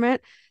physical impairment.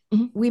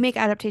 We make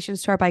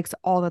adaptations to our bikes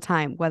all the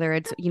time, whether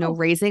it's,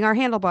 raising our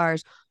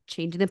handlebars,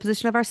 changing the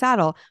position of our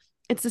saddle.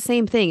 It's the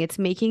same thing. It's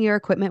making your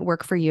equipment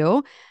work for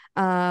you.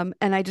 And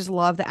I just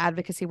love the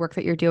advocacy work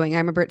that you're doing. I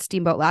remember at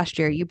Steamboat last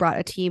year, you brought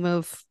a team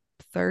of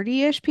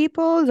 30-ish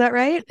people. Is that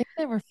right? I think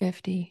there were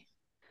 50.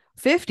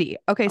 50.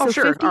 Okay. So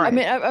sure. 50. All right. I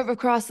mean,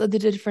 across the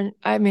different,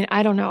 I mean,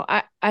 I don't know.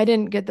 I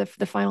didn't get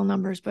the final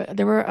numbers, but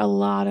there were a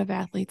lot of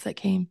athletes that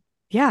came.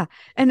 Yeah.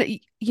 And,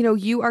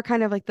 you are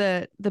kind of like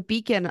the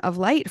beacon of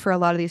light for a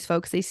lot of these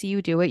folks. They see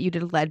you do it. You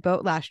did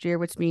Leadboat last year,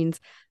 which means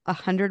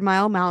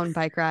 100-mile mountain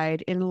bike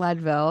ride in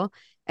Leadville.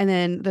 And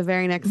then the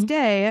very next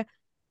day,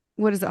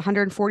 what is it,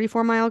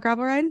 144-mile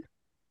gravel ride?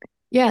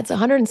 Yeah, it's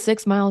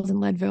 106 miles in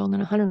Leadville and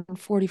then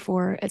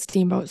 144 at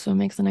Steamboat. So it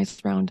makes a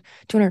nice round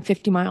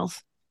 250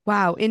 miles.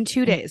 Wow. In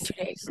 2 days. 2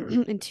 days.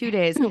 In 2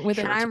 days. With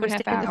and a I remember 2.5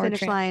 standing at the hour finish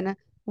transfer. line,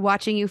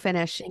 watching you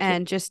finish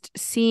and just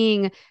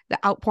seeing the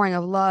outpouring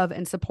of love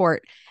and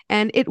support.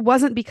 And it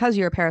wasn't because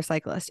you're a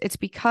paracyclist. It's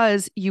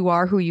because you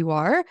are who you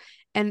are.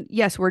 And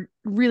yes, we're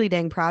really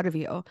dang proud of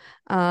you.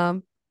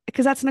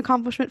 Because that's an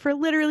accomplishment for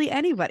literally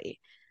anybody.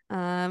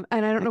 And I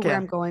don't know where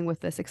I'm going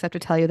with this, except to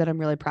tell you that I'm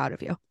really proud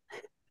of you.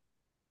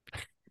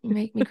 You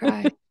make me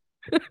cry.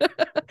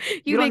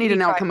 You don't need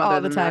an outcome other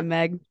all the than time,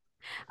 that. Meg.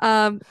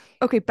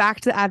 Okay,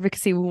 back to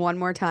advocacy one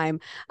more time.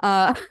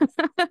 I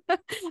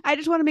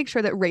just want to make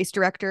sure that race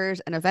directors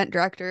and event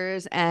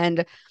directors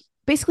and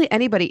basically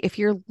anybody, if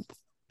you're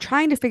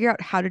trying to figure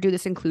out how to do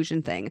this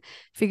inclusion thing,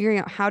 figuring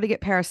out how to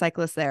get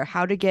paracyclists there,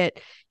 how to get,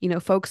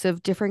 folks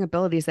of differing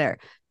abilities there,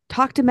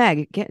 talk to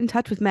Meg, get in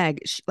touch with Meg.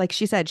 Like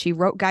she said, she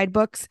wrote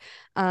guidebooks,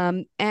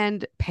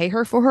 and pay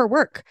her for her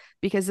work,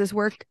 because this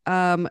work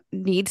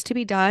needs to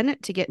be done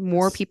to get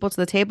more people to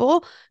the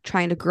table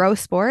trying to grow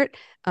sport.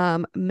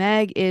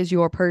 Meg is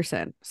your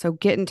person. So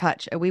get in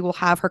touch, and we will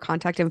have her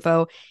contact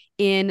info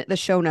in the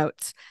show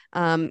notes.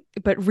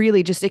 But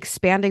really just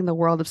expanding the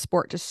world of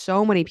sport to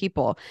so many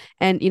people.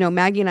 And,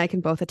 Maggie and I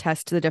can both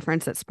attest to the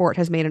difference that sport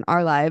has made in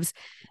our lives,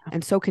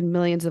 and so can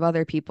millions of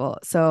other people.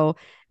 So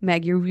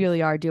Meg, you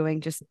really are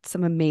doing just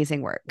some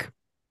amazing work.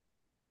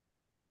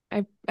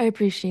 I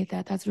appreciate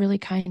that. That's really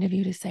kind of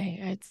you to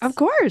say. Of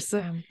course.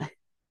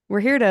 We're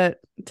here to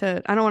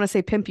I don't want to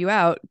say pimp you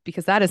out,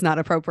 because that is not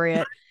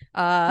appropriate.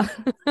 We'll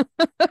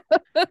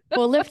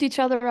lift each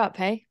other up,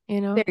 hey?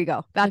 There you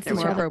go. That's the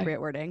more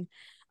appropriate wording.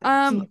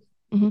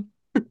 You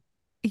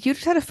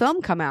just had a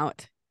film come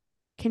out.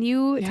 Can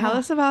you tell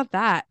us about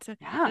that?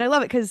 Yeah. And I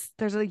love it because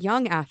there's a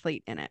young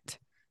athlete in it.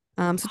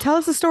 So tell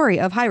us the story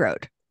of High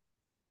Road.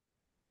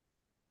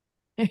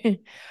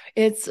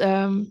 It's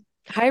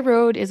High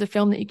Road is a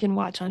film that you can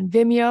watch on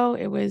Vimeo.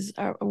 It was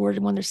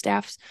awarded one of their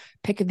staff's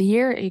pick of the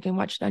year. You can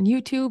watch it on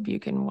YouTube. You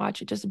can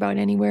watch it just about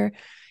anywhere.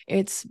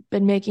 It's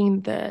been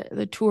making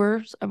the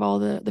tours of all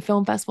the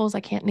film festivals.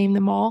 I can't name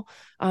them all,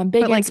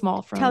 big and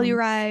small. From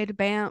Telluride,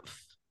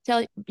 Banff.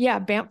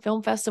 Banff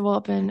Film Festival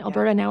up in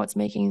Alberta. Now it's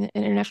making an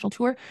international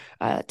tour.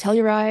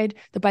 Telluride,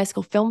 the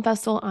Bicycle Film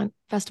Festival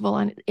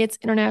on its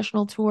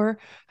international tour.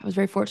 I was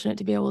very fortunate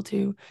to be able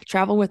to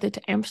travel with it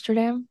to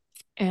Amsterdam,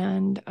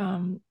 and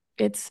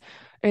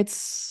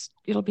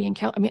it'll be in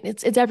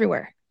it's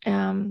everywhere.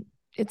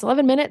 it's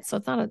 11 minutes, so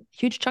it's not a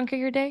huge chunk of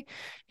your day,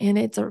 and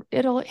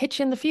it'll hit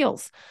you in the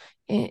feels.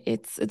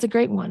 It's a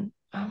great one.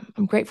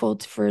 I'm grateful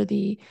for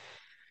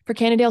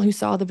Cannondale, who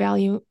saw the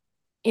value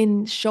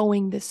in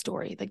showing this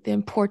story, like the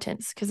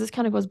importance, because this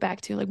kind of goes back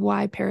to like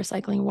why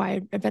paracycling,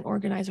 why event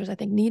organizers I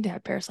think need to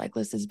have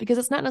paracyclists, is because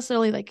it's not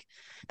necessarily like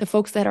the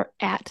folks that are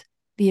at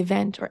the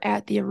event or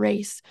at the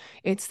race.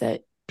 It's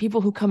that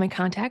people who come in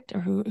contact or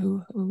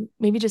who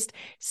maybe just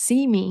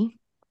see me.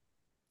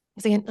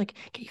 Because again, like,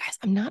 okay, you guys,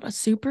 I'm not a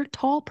super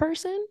tall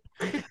person.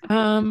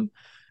 I'm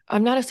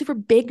not a super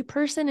big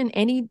person in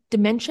any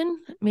dimension.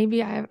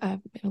 Maybe I have a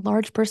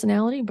large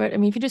personality, but I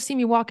mean, if you just see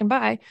me walking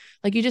by,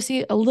 like you just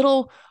see a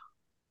little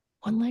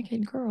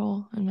one-legged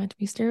girl. I'm not to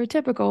be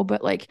stereotypical,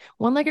 but like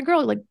one-legged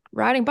girl, like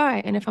riding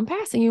by. And if I'm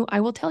passing you,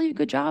 I will tell you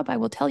good job. I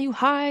will tell you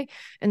hi,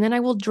 and then I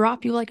will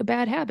drop you like a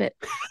bad habit.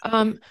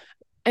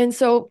 And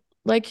so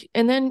like,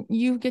 and then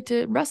you get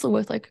to wrestle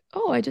with like,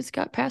 oh, I just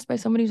got passed by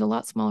somebody who's a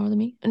lot smaller than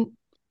me. And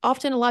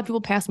often a lot of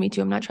people pass me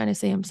too. I'm not trying to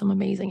say I'm some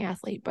amazing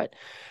athlete, but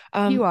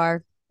You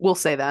are. We'll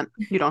say that.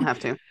 You don't have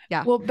to.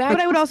 Yeah. well,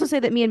 But I would also say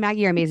that me and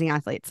Maggie are amazing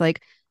athletes.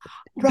 Like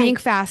being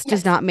fast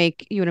does not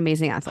make you an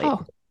amazing athlete.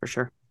 Oh, For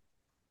sure.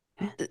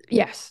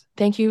 yes.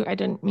 Thank you. I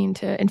didn't mean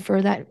to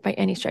infer that by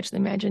any stretch of the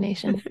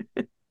imagination.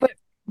 But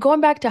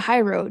going back to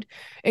High Road,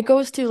 it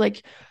goes to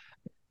like,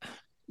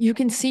 you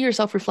can see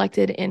yourself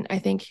reflected in, I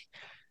think,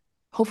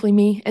 hopefully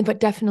me, but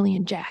definitely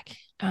in Jack.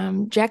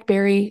 Jack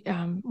Barry,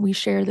 we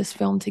share this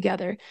film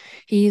together.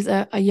 He's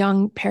a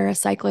young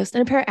paracyclist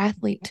and a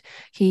para-athlete.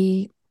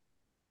 He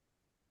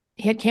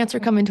had cancer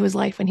come into his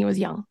life when he was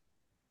young.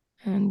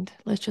 And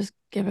let's just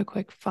give a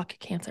quick fuck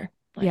cancer.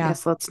 Like, yeah.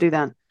 Yes, let's do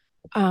that.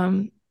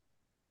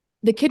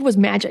 The kid was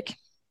magic.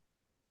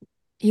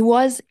 He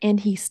was, and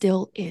he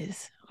still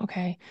is.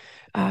 Okay.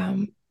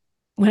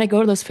 When I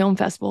go to those film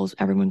festivals,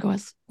 everyone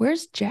goes,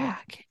 "Where's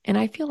Jack?" And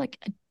I feel like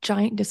a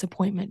giant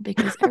disappointment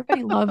because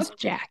everybody loves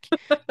Jack.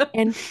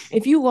 And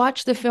if you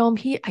watch the film,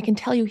 I can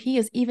tell you he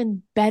is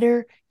even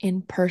better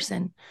in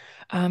person.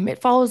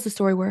 It follows the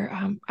story where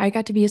I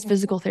got to be his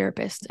physical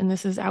therapist, and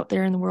this is out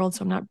there in the world,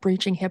 so I'm not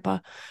breaching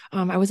HIPAA.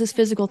 I was his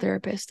physical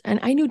therapist, and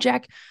I knew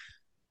Jack.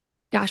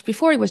 Gosh,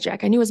 before he was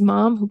Jack, I knew his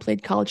mom who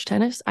played college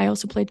tennis. I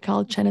also played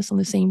college tennis on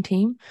the same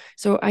team.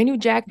 So I knew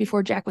Jack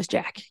before Jack was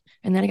Jack.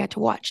 And then I got to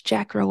watch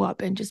Jack grow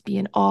up and just be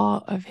in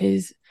awe of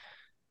him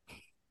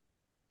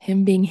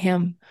being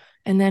him.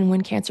 And then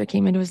when cancer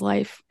came into his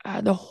life,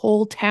 the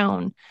whole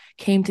town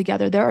came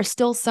together. There are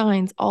still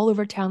signs all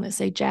over town that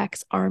say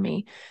Jack's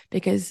Army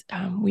because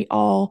we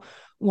all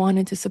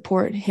wanted to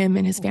support him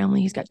and his family.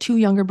 He's got 2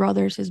 younger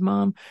brothers. His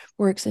mom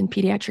works in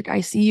pediatric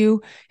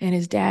ICU, and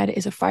his dad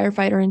is a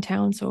firefighter in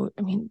town. So,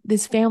 I mean,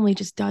 this family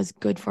just does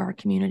good for our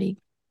community.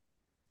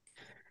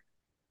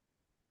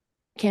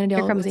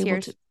 Cannondale was able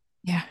to,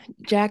 yeah,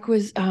 Jack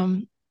was,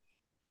 the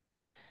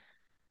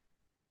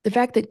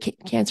fact that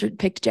cancer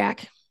picked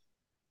Jack,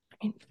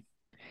 I mean,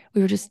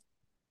 we were just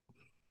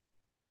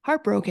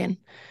heartbroken.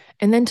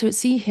 And then to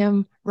see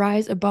him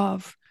rise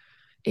above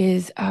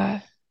is,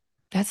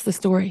 that's the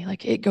story.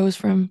 Like it goes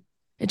from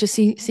just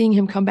seeing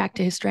him come back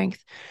to his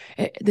strength.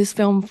 This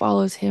film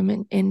follows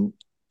him in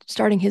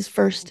starting his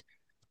first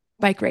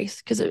bike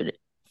race because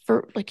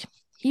for like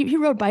he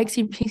rode bikes.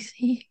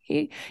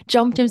 He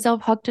jumped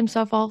himself, hucked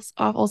himself off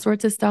all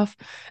sorts of stuff.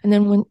 And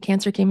then when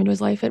cancer came into his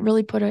life, it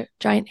really put a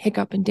giant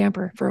hiccup and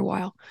damper for a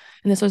while.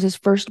 And this was his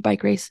first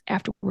bike race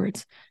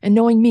afterwards. And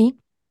knowing me,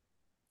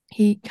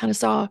 he kind of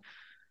saw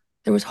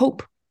there was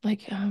hope.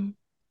 Like, I mean,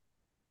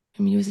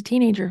 he was a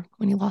teenager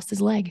when he lost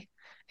his leg.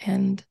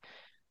 And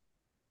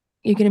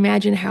you can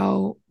imagine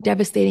how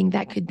devastating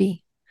that could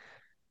be.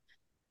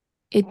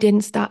 It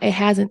didn't stop. It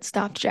hasn't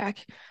stopped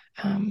Jack.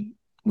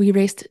 We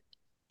raced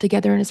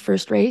together in his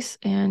first race,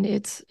 and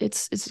it's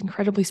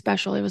incredibly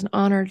special. It was an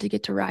honor to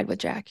get to ride with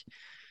Jack.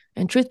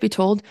 And truth be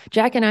told,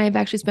 Jack and I have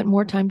actually spent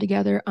more time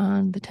together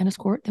on the tennis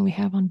court than we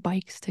have on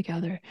bikes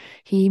together.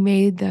 He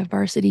made the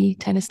varsity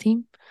tennis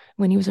team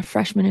when he was a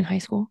freshman in high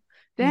school.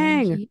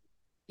 Dang.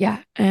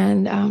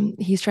 And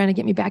he's trying to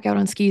get me back out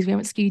on skis. We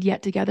haven't skied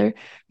yet together,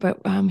 but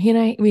he and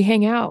I, we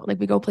hang out. Like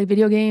we go play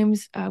video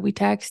games, we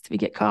text, we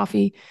get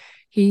coffee.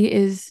 He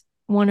is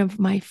one of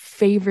my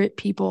favorite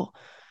people.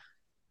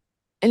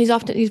 And he's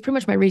pretty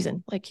much my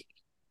reason. Like,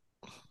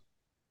 I'm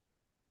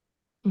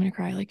going to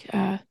cry. Like,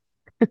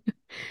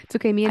 it's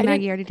okay. Me and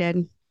Maggie already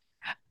did.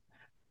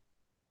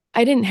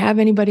 I didn't have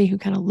anybody who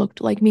kind of looked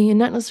like me, and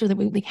not necessarily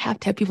that we have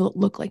to have people that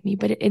look like me,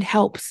 but it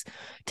helps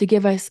to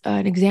give us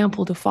an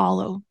example to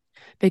follow.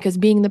 Because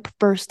being the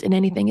first in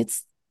anything,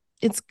 it's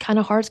kind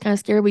of hard, it's kind of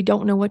scary. We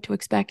don't know what to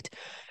expect.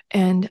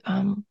 And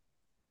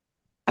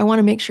I want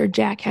to make sure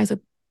Jack has a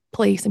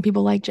place, and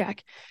people like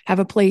Jack have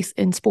a place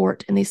in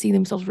sport, and they see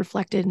themselves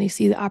reflected, and they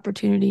see the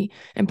opportunity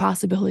and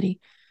possibility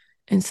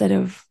instead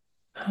of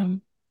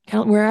kind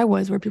of where I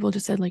was, where people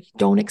just said, like,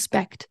 don't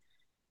expect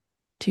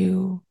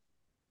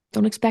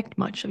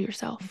much of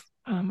yourself.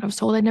 I was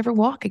told I'd never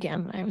walk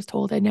again. I was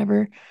told I'd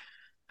never,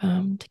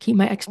 to keep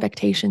my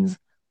expectations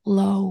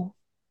low.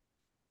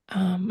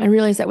 I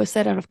realized that was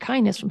said out of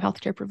kindness from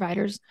healthcare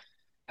providers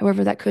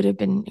However, that could have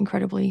been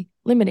incredibly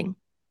limiting.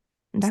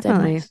 Instead,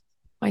 Definitely.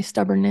 my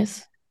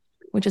stubbornness,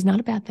 which is not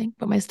a bad thing,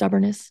 but my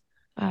stubbornness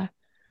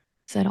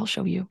said, I'll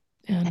show you.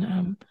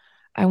 And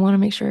I want to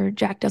make sure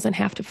Jack doesn't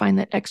have to find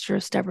that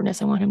extra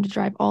stubbornness. I want him to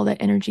drive all that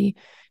energy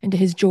into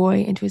his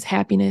joy, into his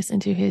happiness,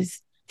 into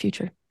his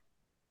future.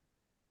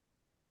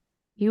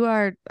 You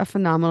are a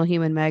phenomenal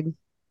human, Meg.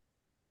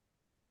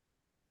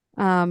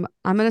 I'm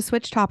going to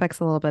switch topics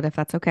a little bit if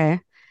that's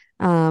okay.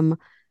 Can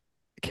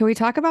we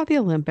talk about the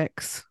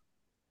Olympics?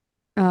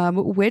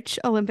 Which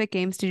Olympic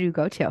Games did you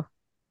go to?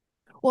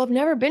 Well, I've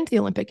never been to the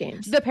Olympic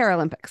Games. The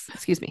Paralympics,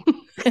 excuse me.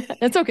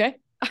 That's okay.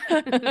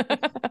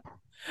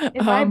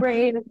 In my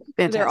brain,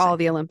 they're fantastic. all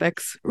the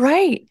Olympics.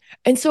 Right.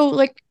 And so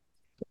like,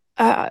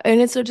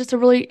 and it's just a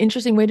really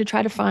interesting way to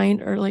try to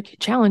find or like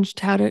challenge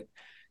how to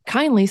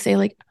kindly say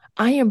like,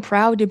 I am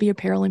proud to be a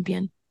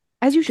Paralympian.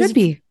 As you should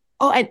be.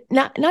 Oh, and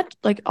not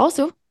like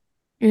also,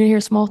 you're gonna hear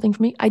a small thing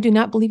from me. I do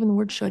not believe in the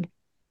word should.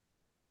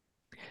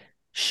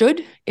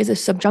 Should is a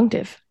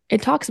subjunctive.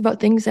 It talks about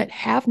things that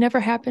have never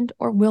happened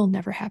or will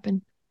never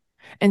happen.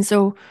 And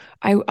so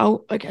I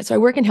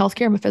work in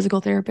healthcare. I'm a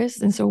physical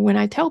therapist. And so when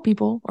I tell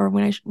people or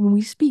when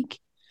we speak,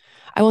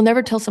 I will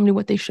never tell somebody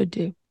what they should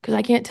do, because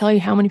I can't tell you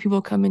how many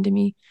people come into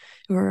me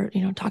who are,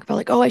 talk about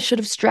like, oh, I should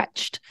have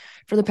stretched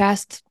for the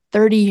past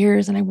 30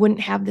 years and I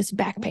wouldn't have this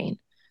back pain.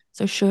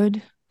 So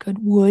should, could,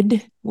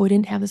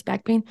 wouldn't have this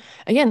back pain.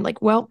 Again,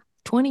 like, well,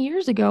 20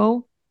 years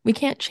ago, we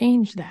can't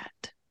change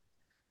that.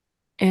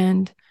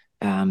 And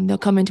they'll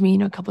come into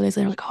me, a couple of days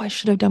later, like, oh, I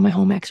should have done my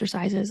home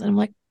exercises. And I'm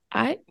like,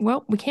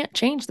 we can't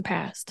change the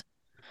past.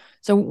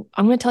 So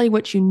I'm going to tell you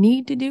what you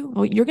need to do.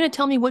 Well, you're going to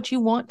tell me what you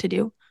want to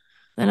do.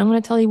 Then I'm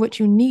going to tell you what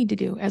you need to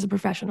do as a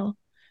professional.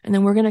 And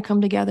then we're going to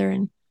come together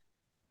and,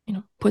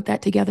 put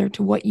that together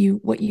to what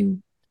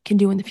you can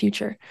do in the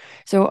future.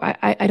 So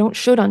I don't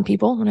should on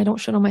people and I don't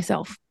should on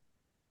myself.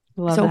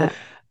 Love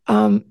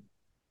that.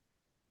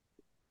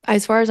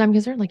 As far as I'm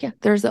concerned, like, yeah,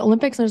 there's the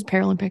Olympics and there's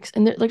Paralympics,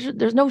 and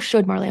there's no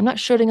should, Marley. I'm not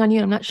shoulding on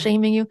you. I'm not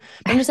shaming you.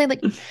 I'm just saying,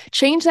 like,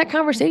 change that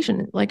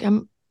conversation. Like,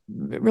 I'm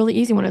really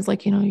easy when it's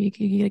like, you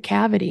get a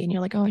cavity and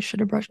you're like, oh, I should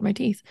have brushed my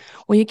teeth.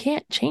 Well, you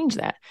can't change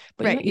that.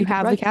 But right. You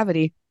have the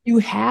cavity. You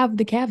have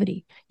the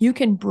cavity. You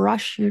can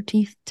brush your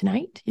teeth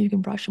tonight. You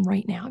can brush them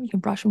right now. You can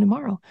brush them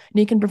tomorrow, and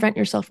you can prevent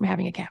yourself from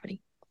having a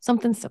cavity.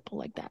 Something simple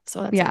like that.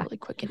 So that's a really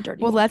quick and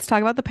dirty. Well, let's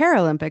talk about the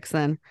Paralympics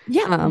then.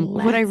 Yeah.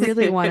 What I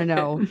really want to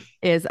know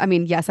is, I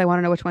mean, yes, I want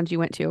to know which ones you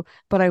went to,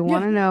 but I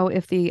want to know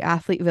if the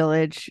athlete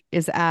village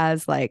is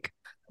as like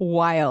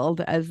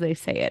wild as they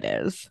say it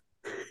is.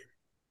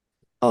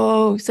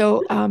 Oh,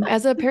 so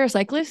as a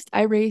paracyclist,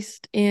 I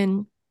raced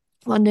in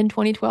London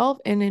 2012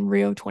 and in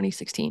Rio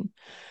 2016.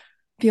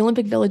 The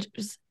Olympic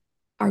villages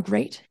are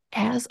great,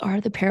 as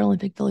are the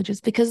Paralympic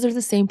villages, because they're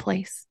the same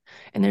place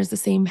and there's the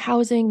same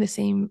housing, the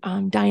same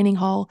dining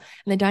hall,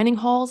 and the dining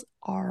halls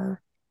are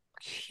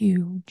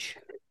huge.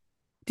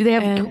 Do they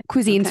have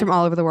cuisines from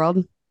all over the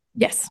world?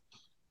 Yes.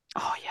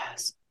 Oh,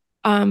 yes.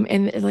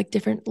 And like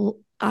different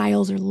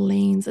aisles or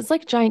lanes. It's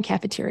like a giant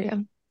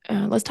cafeteria.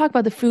 Let's talk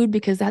about the food,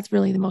 because that's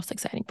really the most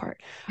exciting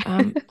part.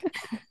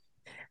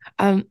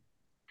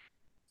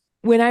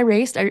 When I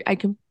raced, I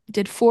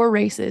did 4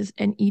 races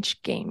in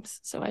each games.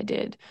 So I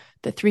did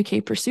the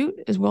 3K pursuit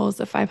as well as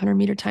the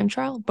 500-meter time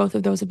trial. Both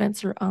of those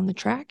events are on the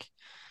track,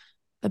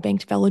 the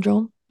banked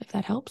velodrome, if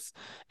that helps.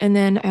 And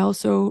then I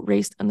also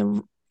raced on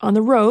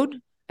the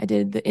road. I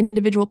did the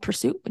individual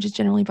pursuit, which is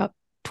generally about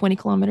 20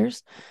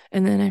 kilometers.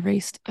 And then I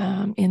raced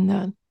in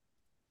the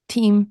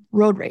team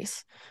road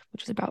race,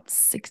 which is about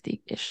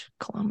 60-ish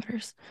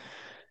kilometers.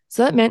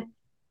 So that meant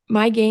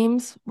my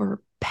games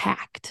were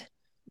packed.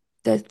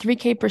 The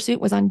 3K pursuit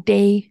was on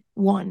day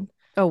 1.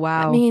 Oh,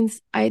 wow. That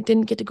means I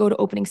didn't get to go to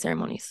opening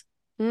ceremonies.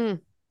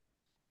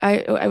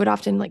 I would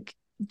often like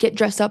get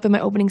dressed up in my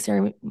opening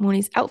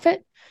ceremonies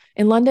outfit.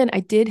 In London, I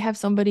did have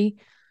somebody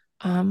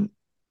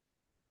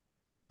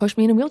push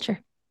me in a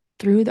wheelchair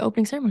through the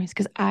opening ceremonies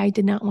because I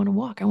did not want to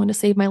walk. I wanted to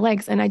save my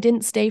legs, and I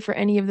didn't stay for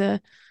any of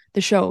the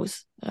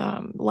shows.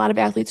 A lot of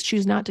athletes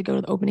choose not to go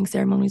to the opening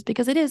ceremonies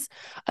because it is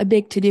a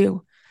big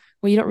to-do.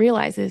 What you don't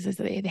realize is that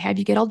they have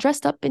you get all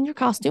dressed up in your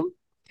costume,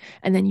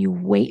 and then you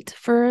wait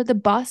for the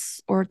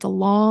bus, or it's a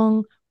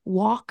long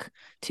walk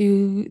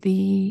to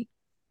the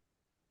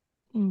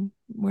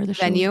where the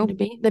show is going to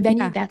be. The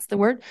venue, that's the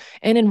word.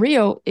 And in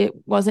Rio, it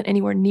wasn't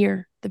anywhere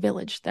near the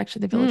village.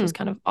 Actually, the village was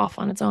kind of off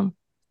on its own.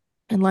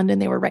 In London,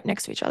 they were right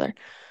next to each other.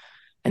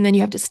 And then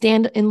you have to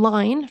stand in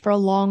line for a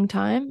long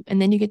time,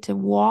 and then you get to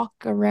walk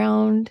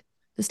around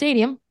the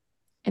stadium,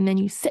 and then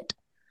you sit,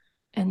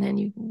 and then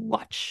you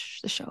watch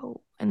the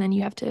show, and then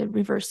you have to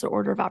reverse the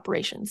order of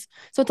operations.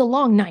 So it's a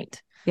long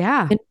night.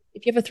 Yeah. And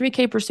if you have a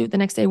 3K pursuit the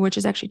next day, which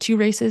is actually 2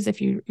 races, if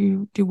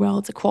you do well,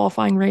 it's a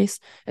qualifying race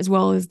as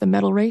well as the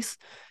medal race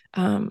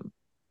in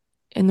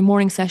the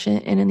morning session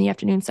and in the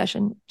afternoon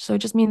session. So it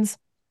just means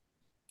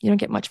you don't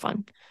get much fun.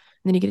 And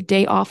then you get a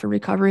day off for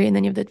recovery, and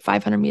then you have the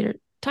 500-meter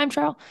time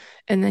trial.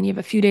 And then you have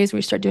a few days where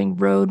you start doing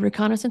road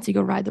reconnaissance. You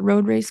go ride the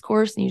road race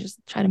course and you just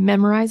try to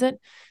memorize it.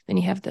 Then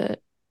you have the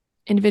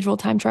individual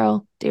time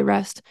trial, day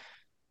rest,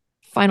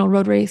 final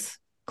road race,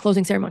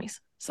 closing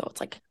ceremonies. So it's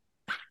like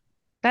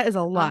That is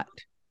a lot.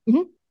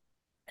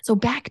 So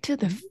back to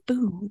the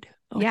food.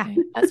 Okay. Yeah.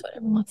 That's what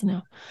everyone wants to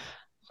know.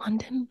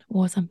 London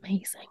was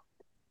amazing.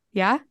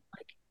 Yeah.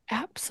 Like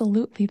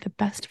absolutely the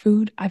best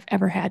food I've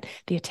ever had.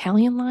 The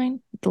Italian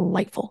line,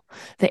 delightful.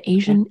 The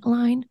Asian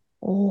line,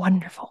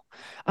 wonderful.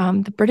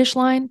 The British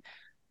line,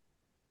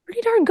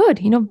 pretty darn good.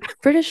 You know,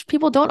 British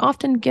people don't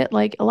often get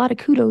like a lot of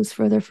kudos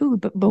for their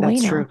food, but That's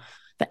bueno. true.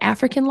 The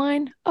African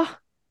line, Oh,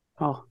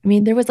 I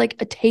mean, there was like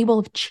a table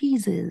of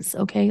cheeses,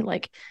 okay?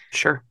 Like,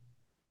 sure.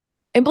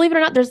 and believe it or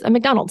not, there's a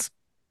McDonald's.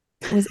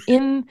 It was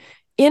in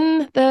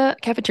the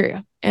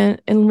cafeteria.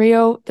 And in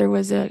Rio, there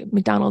was a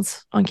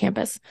McDonald's on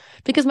campus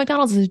because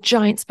McDonald's is a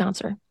giant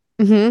sponsor.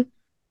 Mm-hmm.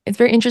 It's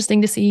very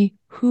interesting to see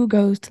who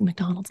goes to the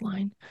McDonald's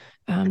line.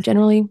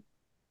 Generally,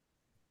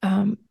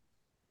 kind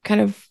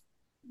of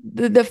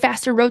the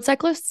faster road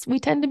cyclists, we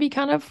tend to be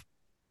kind of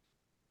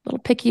a little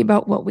picky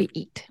about what we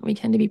eat. We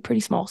tend to be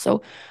pretty small.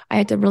 So I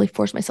had to really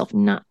force myself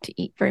not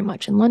to eat very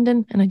much in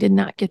London, and I did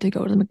not get to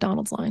go to the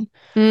McDonald's line.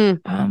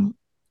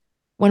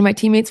 One of my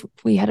teammates,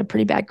 we had a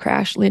pretty bad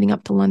crash leading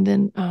up to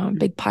London,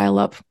 big pile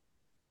up.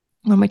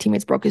 One of my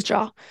teammates broke his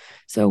jaw.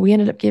 So we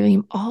ended up giving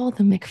him all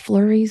the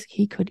McFlurries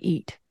he could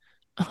eat.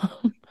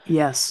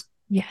 Yes.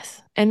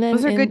 Yes. And then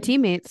those are good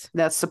teammates.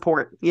 That's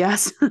support.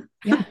 Yes.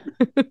 Yeah.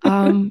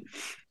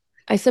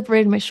 I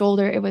separated my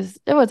shoulder. It was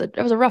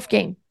a rough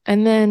game.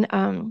 And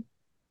then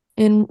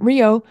in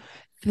Rio,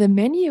 the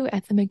menu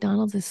at the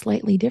McDonald's is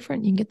slightly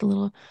different. You can get the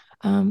little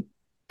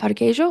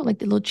parquejo, like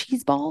the little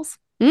cheese balls.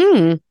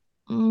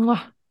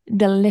 Mwah,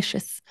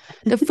 delicious.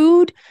 The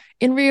food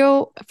in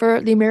Rio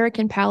for the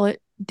American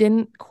palate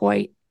didn't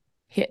quite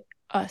hit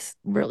us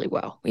really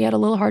well. We had a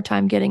little hard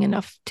time getting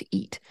enough to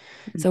eat.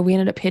 So we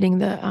ended up hitting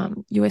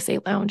the USA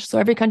lounge. So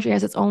every country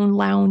has its own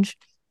lounge.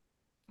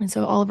 And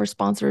so all of our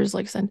sponsors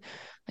like send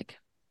like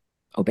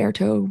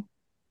Oberto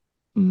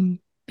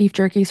beef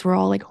jerky. So we're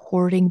all like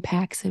hoarding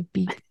packs of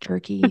beef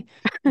jerky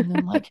and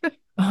then like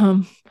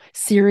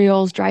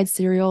cereals, dried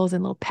cereals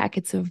and little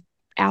packets of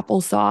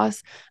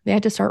applesauce. They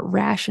had to start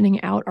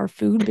rationing out our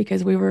food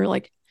because we were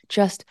like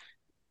just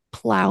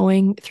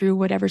plowing through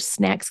whatever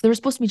snacks. There were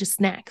supposed to be just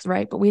snacks,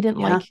 right? But we didn't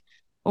like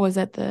what was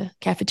at the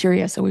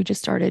cafeteria. So we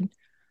just started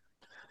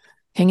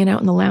hanging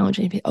out in the lounge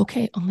and be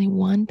okay, only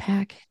one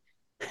pack.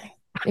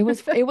 It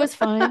was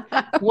fine.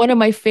 One of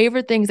my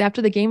favorite things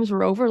after the games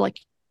were over, like,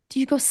 did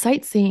you go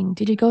sightseeing?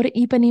 Did you go to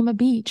Ipanema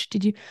Beach?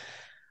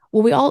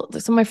 Well,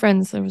 some of my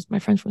friends, there was my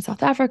friends from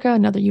South Africa,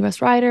 another US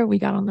rider. We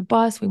got on the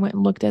bus. We went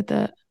and looked at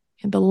the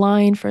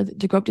line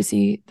to go up to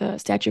see the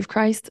Statue of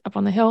Christ up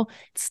on the hill.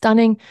 It's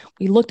stunning.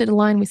 We looked at the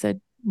line. We said,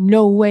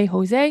 no way,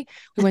 Jose.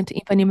 We went to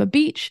Ipanema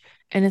Beach.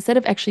 And instead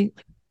of actually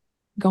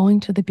going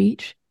to the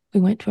beach, we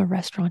went to a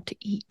restaurant to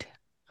eat.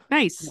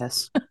 Nice.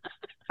 Yes.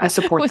 I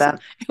support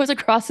that. It was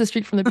across the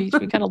street from the beach.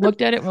 We kind of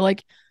looked at it. We're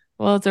like,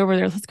 well, it's over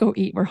there. Let's go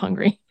eat. We're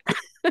hungry.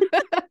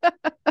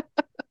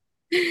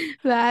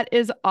 That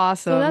is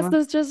awesome. So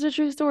that's just a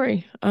true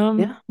story.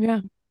 Yeah.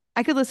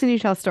 I could listen to you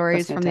tell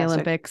stories from the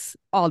Olympics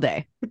all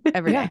day,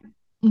 every day.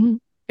 Mm-hmm.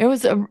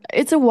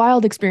 It's a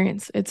wild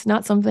experience. It's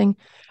not something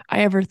I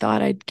ever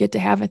thought I'd get to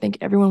have. I think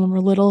everyone when we're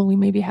little, we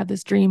maybe have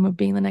this dream of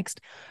being the next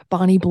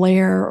Bonnie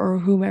Blair or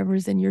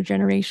whomever's in your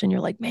generation.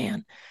 You're like,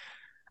 man,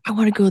 I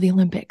want to go to the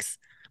Olympics.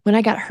 When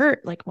I got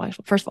hurt, like, well,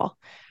 first of all,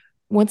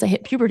 once I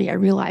hit puberty, I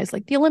realized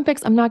like the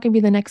Olympics, I'm not going to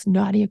be the next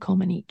Nadia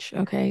Comaneci.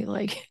 Okay.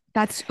 Like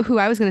that's who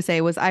I was going to say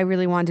was I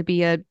really wanted to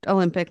be a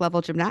Olympic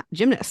level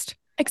gymnast.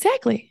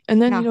 Exactly. And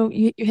then,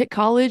 you hit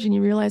college and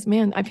you realize,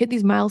 man, I've hit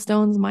these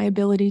milestones. My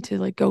ability to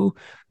like go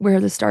wear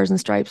the stars and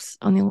stripes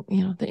on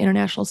the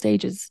international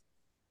stage is,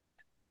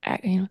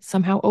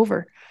 somehow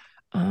over.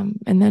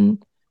 And then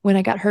when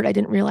I got hurt, I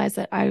didn't realize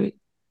that I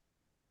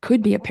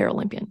could be a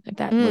Paralympian if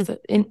that was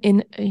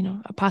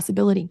a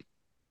possibility.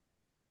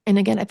 And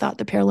again, I thought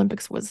the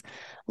Paralympics was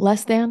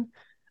less than.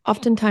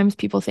 Oftentimes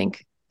people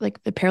think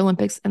like the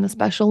Paralympics and the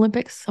Special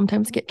Olympics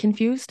sometimes get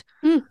confused.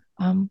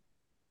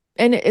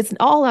 And it's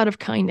all out of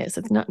kindness.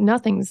 It's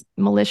nothing's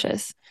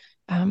malicious.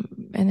 And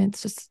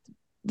it's just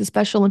the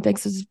Special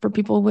Olympics is for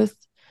people with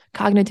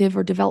cognitive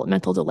or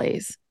developmental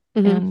delays.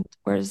 Mm-hmm. And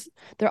whereas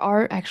there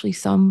are actually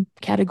some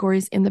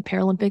categories in the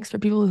Paralympics for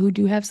people who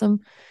do have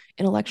some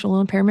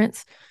intellectual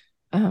impairments.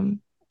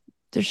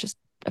 There's just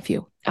a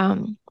few.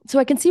 So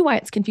I can see why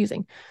it's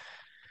confusing.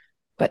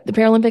 But the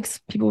Paralympics,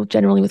 people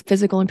generally with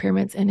physical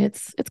impairments, and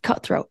it's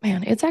cutthroat,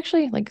 man. It's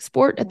actually like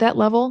sport at that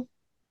level.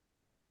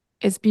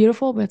 It's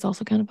beautiful, but it's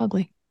also kind of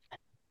ugly.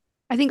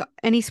 I think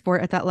any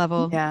sport at that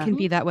level can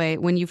be that way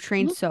when you've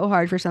trained so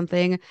hard for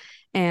something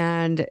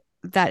and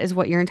that is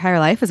what your entire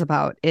life is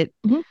about. It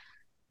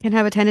can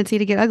have a tendency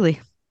to get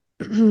ugly.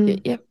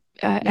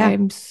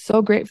 I'm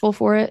so grateful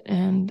for it.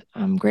 And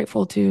I'm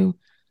grateful to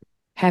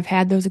have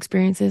had those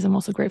experiences. I'm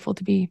also grateful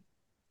to be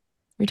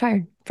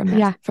retired from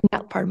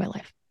that part of my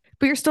life.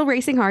 But you're still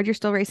racing hard. You're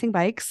still racing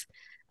bikes.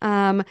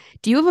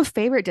 Do you have a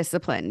favorite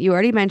discipline? You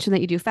already mentioned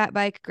that you do fat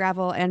bike,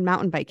 gravel, and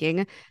mountain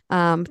biking.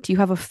 Do you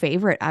have a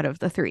favorite out of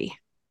the three?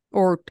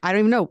 Or I don't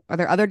even know. Are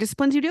there other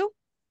disciplines you do?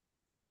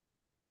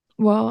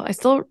 Well, I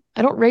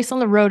don't race on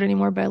the road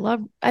anymore, but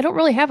I don't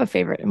really have a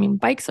favorite. I mean,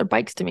 bikes are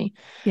bikes to me.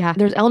 Yeah.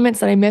 There's elements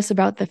that I miss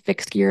about the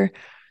fixed gear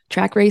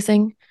track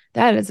racing.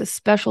 That is a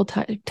special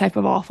type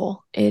of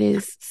awful. It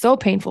is so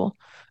painful.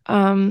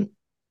 But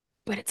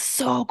it's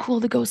so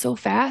cool to go so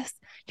fast.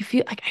 I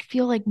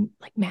feel like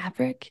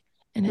Maverick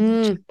and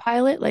a jet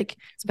pilot, like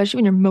especially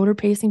when you're motor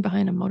pacing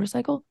behind a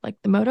motorcycle, like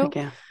the moto. Heck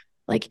yeah.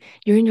 Like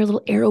you're in your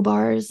little aero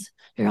bars,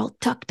 you're all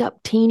tucked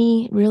up,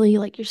 teeny, really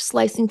like you're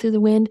slicing through the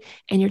wind,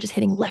 and you're just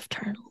hitting left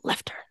turn,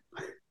 left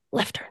turn,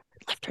 left turn,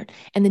 left turn.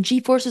 And the G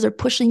forces are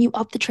pushing you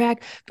up the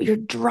track, but you're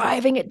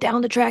driving it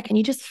down the track, and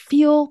you just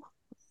feel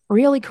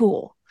really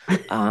cool.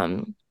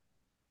 Same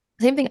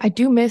thing. I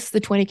do miss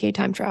the 20K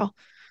time trial.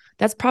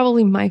 That's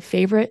probably my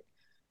favorite.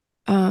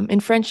 In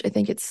French, I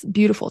think it's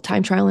beautiful.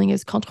 Time trialing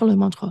is contre la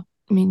montre,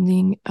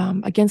 meaning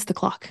against the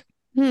clock.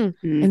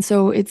 And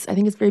so I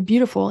think it's very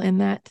beautiful in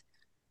that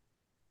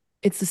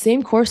it's the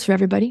same course for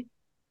everybody.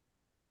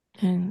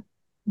 And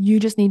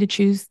you just need to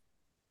choose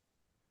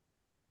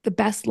the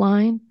best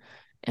line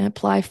and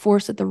apply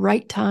force at the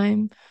right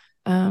time.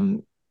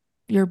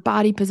 Your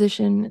body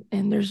position,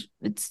 and there's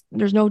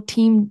no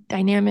team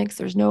dynamics.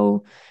 There's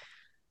no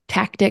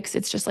tactics.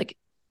 It's just like,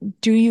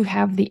 do you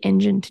have the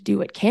engine to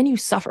do it? Can you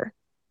suffer?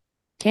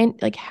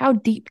 How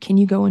deep can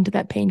you go into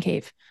that pain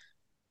cave?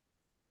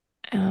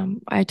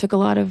 I took a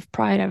lot of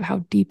pride of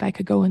how deep I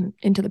could go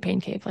into the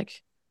pain cave.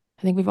 Like,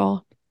 I think we've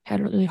all had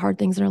really hard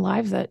things in our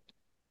lives that,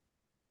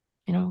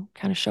 kind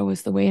of show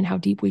us the way and how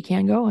deep we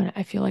can go. And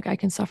I feel like I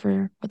can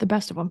suffer with the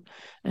best of them.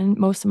 And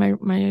most of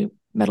my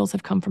medals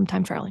have come from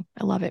time trialing.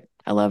 I love it.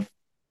 I love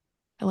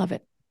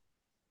it.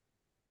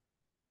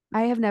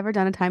 I have never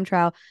done a time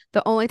trial.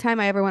 The only time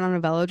I ever went on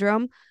a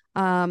velodrome.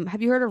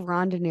 Have you heard of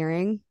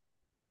rondineering?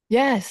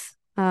 Yes.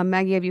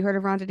 Maggie, have you heard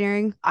of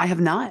rondineering? I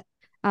have not.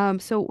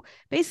 So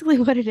basically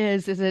what it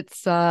is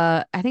it's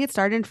I think it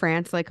started in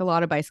France, like a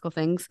lot of bicycle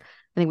things.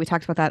 I think we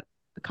talked about that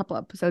a couple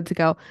episodes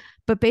ago.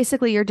 But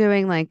basically you're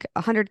doing like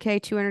 100K,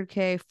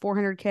 200K,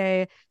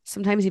 400K,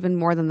 sometimes even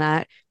more than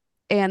that.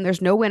 And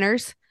there's no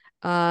winners.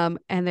 And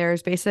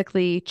there's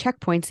basically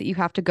checkpoints that you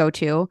have to go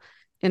to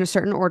in a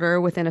certain order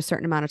within a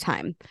certain amount of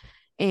time.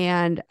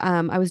 And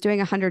I was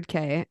doing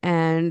 100K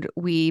and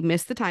we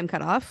missed the time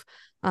cutoff.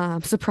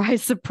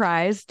 Surprise,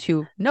 surprise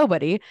to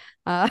nobody.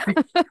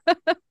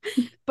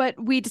 But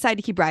we decided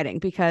to keep riding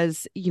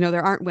because,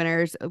 there aren't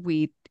winners.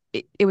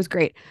 It was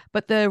great.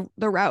 But the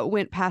route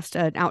went past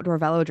an outdoor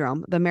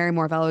velodrome, the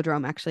Marymore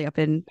Velodrome, actually up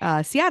in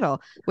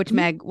Seattle, which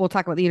Meg, we'll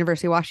talk about the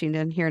University of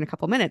Washington here in a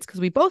couple minutes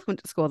because we both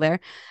went to school there.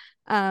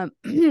 And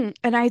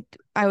I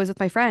was with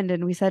my friend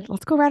and we said,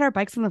 let's go ride our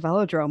bikes on the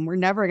velodrome. We're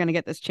never going to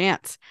get this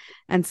chance.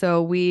 And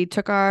so we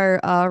took our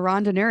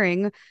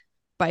rondineering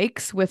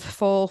bikes with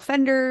full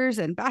fenders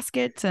and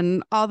baskets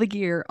and all the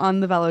gear on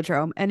the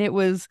velodrome. And it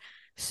was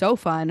so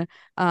fun.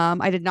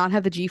 I did not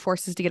have the G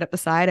forces to get up the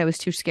side. I was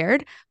too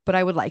scared, but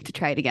I would like to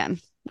try it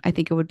again. I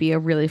think it would be a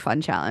really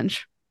fun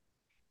challenge.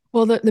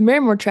 Well, the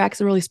Marymore track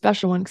is a really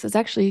special one because it's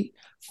actually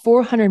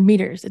 400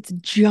 meters. It's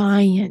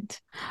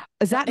giant.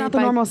 Is that not the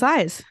normal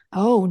size?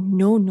 Oh,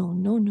 no. No.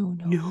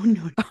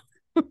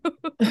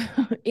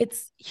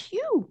 It's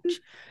huge.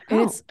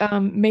 And it's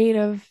made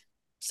of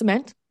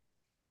cement.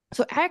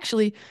 So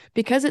actually,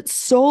 because it's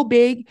so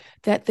big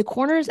that the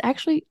corners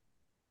actually,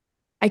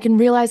 I can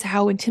realize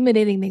how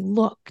intimidating they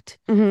looked.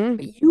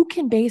 But you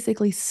can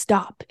basically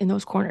stop in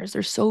those corners.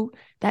 They're so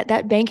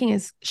that banking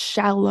is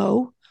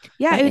shallow.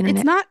 Yeah,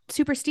 it's not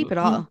super steep at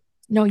all.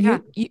 No,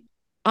 you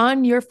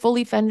on your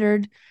fully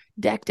fendered,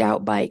 decked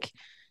out bike,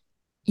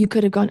 you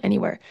could have gone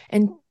anywhere.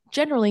 And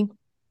generally,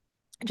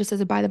 just as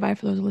a by the by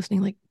for those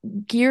listening, like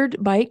geared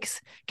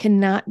bikes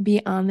cannot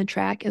be on the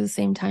track at the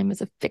same time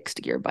as a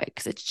fixed gear bike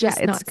because it's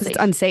just not safe. It's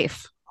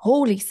unsafe.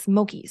 Holy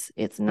smokies,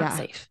 it's not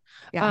safe.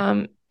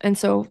 Yeah. And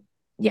so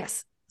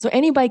yes, so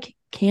any bike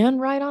can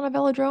ride on a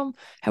velodrome.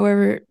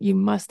 However, you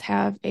must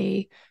have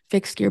a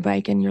fixed gear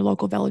bike, and your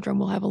local velodrome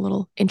will have a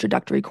little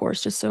introductory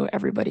course just so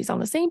everybody's on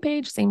the same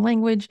page, same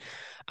language.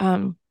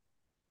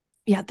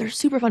 They're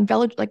super fun.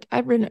 Like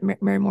I've ridden at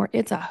Marymore,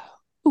 it's a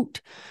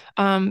hoot.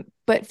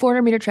 But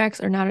 400-meter tracks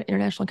are not an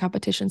international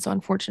competition, so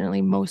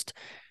unfortunately, most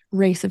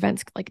race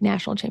events like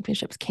national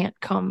championships can't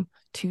come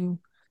to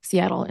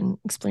Seattle and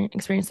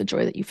experience the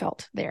joy that you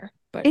felt there.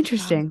 But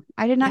interesting.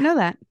 I did not know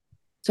that.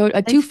 So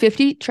a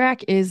 250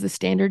 track is the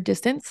standard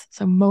distance.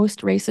 So most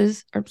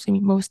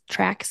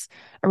tracks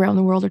around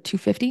the world are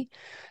 250.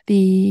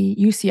 The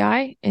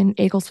UCI in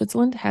Ekel,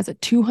 Switzerland has a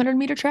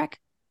 200-meter track.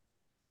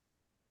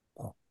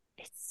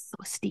 It's so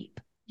steep.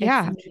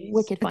 Yeah. It's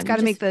wicked fun. It's got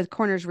to make the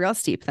corners real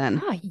steep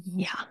then.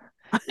 Yeah.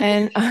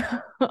 And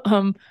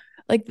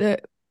like the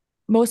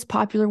most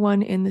popular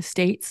one in the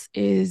States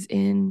is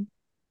in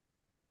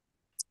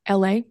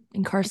LA,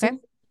 in Carson.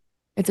 Okay.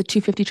 It's a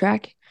 250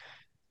 track.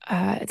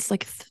 It's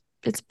like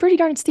it's pretty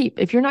darn steep.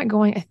 If you're not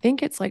going, I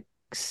think it's like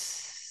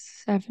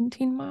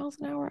 17 miles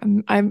an hour.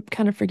 I'm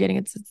kind of forgetting.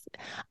 It's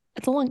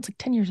like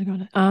 10 years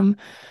ago.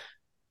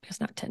 It's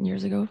not 10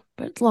 years ago,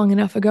 but it's long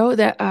enough ago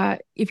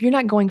that if you're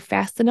not going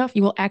fast enough,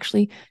 you will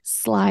actually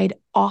slide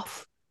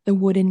off the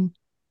wooden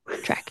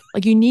track.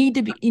 Like you need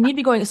to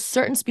be going a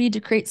certain speed to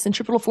create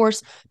centripetal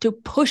force to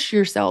push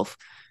yourself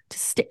to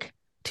stick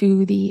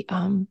to the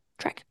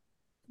track.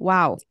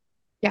 Wow.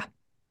 Yeah.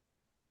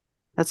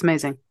 That's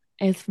amazing.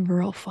 It's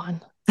real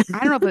fun. I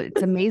don't know if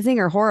it's amazing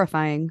or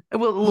horrifying. A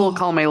little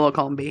column A, a little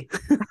column B.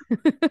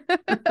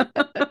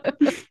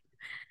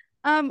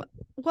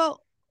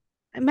 Well,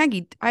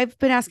 Maggie, I've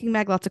been asking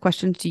Meg lots of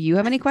questions. Do you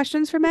have any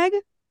questions for Meg?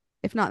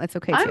 If not, that's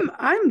okay too.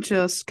 I'm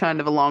just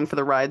kind of along for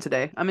the ride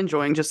today. I'm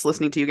enjoying just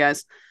listening to you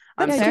guys.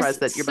 I'm Okay,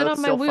 surprised that you're sit both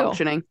on my still wheel.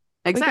 functioning.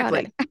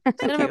 Exactly.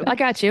 Thank you. I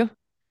got you.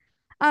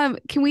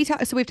 Can we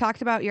talk? So we've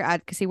talked about your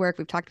advocacy work.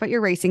 We've talked about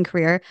your racing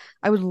career.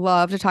 I would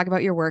love to talk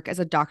about your work as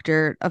a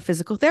doctor of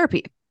physical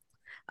therapy.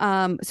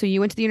 So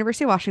you went to the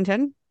University of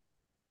Washington.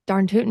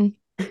 Darn tootin'.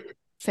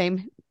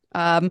 Same.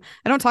 I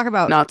don't talk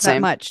about Not that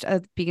same. much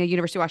being a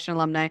University of Washington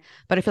alumni,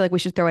 but I feel like we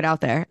should throw it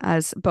out there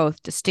as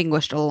both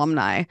distinguished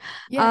alumni.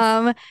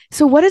 Yes.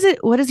 So what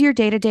does your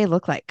day-to-day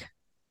look like?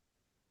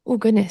 Oh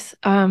goodness.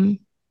 Was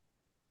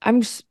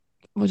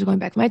going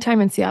back. My time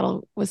in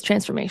Seattle was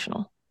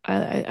transformational.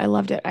 I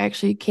loved it. I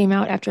actually came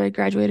out after I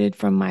graduated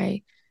from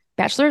my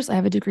bachelor's. I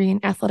have a degree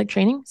in athletic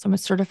training, so I'm a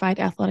certified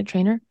athletic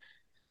trainer.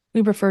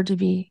 We prefer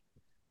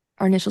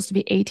our initials to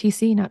be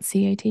ATC, not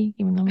CAT,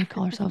 even though we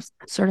call ourselves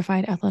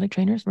certified athletic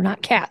trainers. We're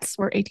not cats,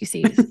 we're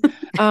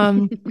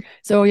ATCs.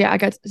 So yeah,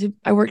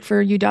 I worked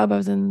for UW. I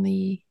was in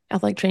the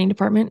athletic training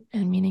department,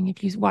 and meaning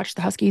if you watched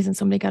the Huskies and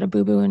somebody got a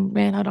boo-boo and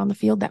ran out on the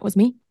field, that was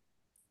me.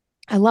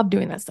 I love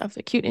doing that stuff.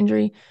 Acute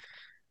injury,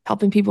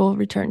 helping people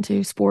return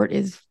to sport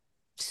is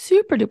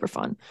super duper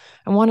fun.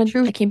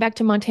 I came back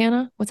to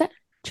Montana. What's that?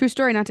 True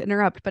story, not to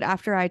interrupt, but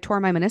after I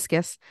tore my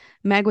meniscus,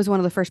 Meg was one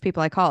of the first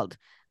people I called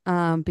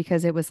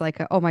because it was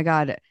like, oh my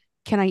God,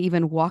 can I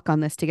even walk on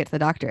this to get to the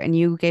doctor? And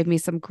you gave me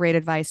some great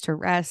advice to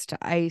rest, to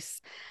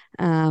ice,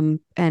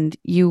 and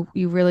you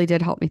really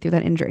did help me through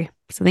that injury.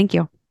 So thank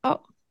you.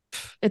 Oh,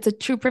 it's a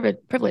true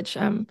privilege.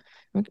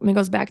 It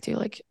goes back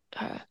to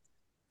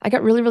I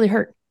got really, really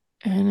hurt.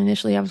 And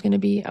initially I was going to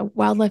be a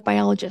wildlife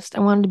biologist. I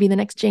wanted to be the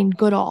next Jane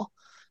Goodall,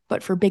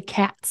 but for big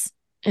cats.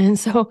 And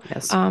so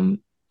Yes.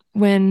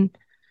 When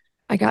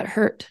I got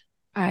hurt,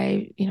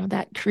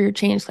 that career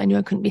changed. I knew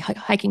I couldn't be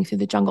hiking through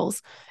the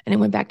jungles. And it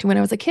went back to when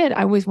I was a kid.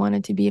 I always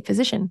wanted to be a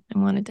physician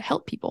and wanted to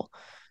help people.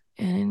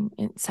 And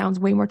it sounds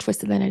way more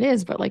twisted than it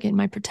is, but like in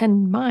my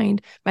pretend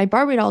mind, my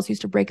Barbie dolls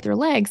used to break their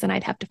legs and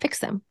I'd have to fix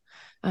them.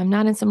 I'm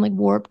not in some like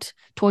warped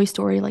Toy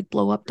Story, like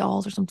blow up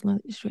dolls or something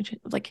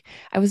like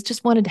I was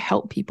just wanted to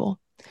help people.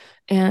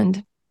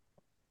 And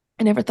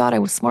I never thought I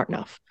was smart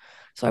enough.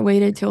 So I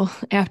waited till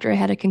after I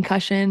had a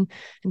concussion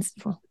and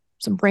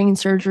some brain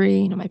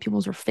surgery. My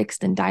pupils were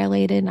fixed and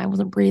dilated and I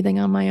wasn't breathing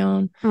on my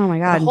own. Oh my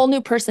God. A whole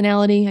new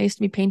personality. I used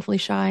to be painfully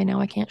shy. Now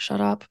I can't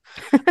shut up.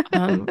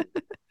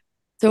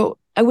 So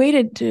I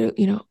waited to,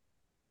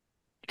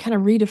 kind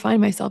of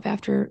redefine myself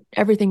after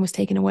everything was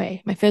taken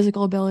away. My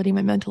physical ability,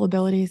 my mental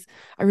abilities.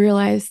 I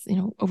realized,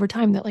 over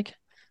time that like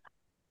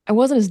I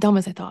wasn't as dumb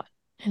as I thought,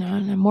 and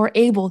I'm more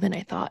able than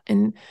I thought,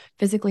 and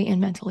physically and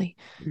mentally.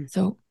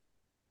 So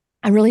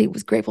I really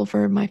was grateful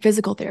for my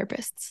physical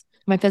therapists.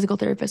 My physical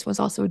therapist was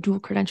also a dual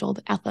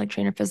credentialed athletic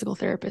trainer physical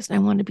therapist, and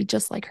I wanted to be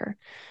just like her.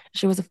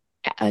 She was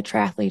a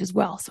triathlete as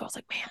well. So I was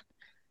like, man,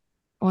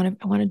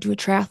 I want to do a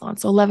triathlon.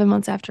 So 11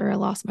 months after I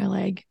lost my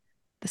leg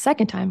the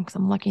second time, because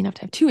I'm lucky enough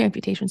to have 2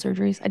 amputation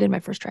surgeries, I did my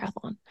first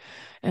triathlon.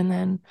 And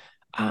then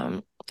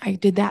I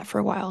did that for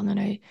a while. And then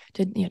I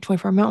did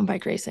 24-hour mountain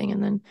bike racing.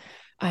 And then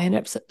I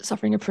ended up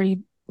suffering a pretty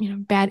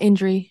bad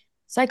injury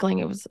cycling.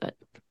 It was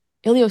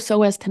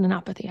iliopsoas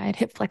tendinopathy. I had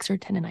hip flexor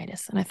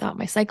tendonitis, and I thought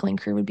my cycling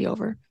career would be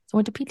over. So I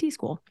went to PT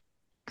school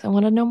because I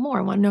wanted to know more.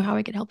 I wanted to know how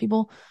I could help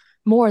people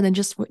more than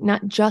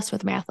not just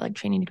with my athletic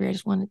training degree.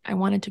 I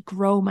wanted to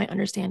grow my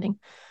understanding.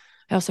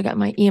 I also got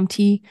my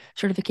EMT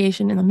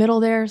certification in the middle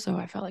there. So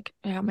I felt like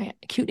I got my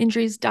acute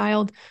injuries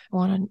dialed. I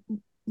want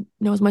to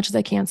know as much as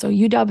I can. So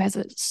UW has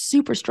a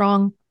super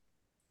strong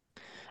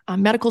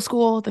medical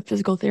school. The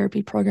physical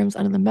therapy programs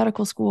under the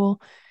medical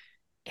school.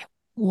 It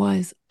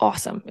was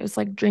awesome. It was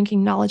like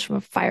drinking knowledge from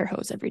a fire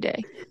hose every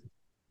day.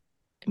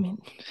 I mean,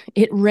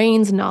 it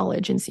rains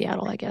knowledge in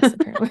Seattle, I guess,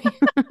 apparently.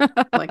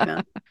 Like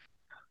that.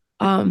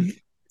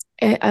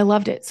 I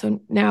loved it. So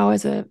now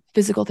as a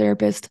physical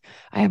therapist,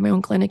 I have my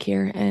own clinic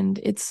here, and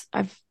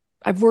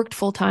I've worked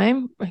full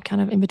time,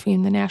 kind of in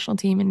between the national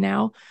team. And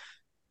now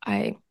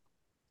I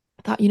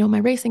thought, my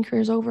racing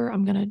career is over.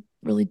 I'm going to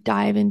really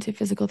dive into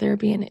physical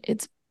therapy, and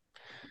it's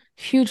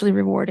hugely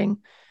rewarding.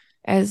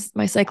 As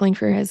my cycling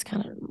career has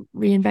kind of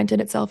reinvented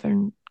itself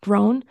and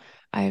grown,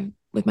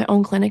 with my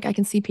own clinic, I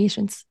can see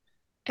patients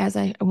as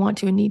I want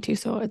to and need to.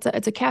 So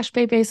it's a cash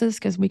pay basis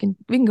because we can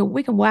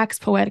wax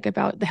poetic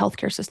about the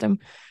healthcare system.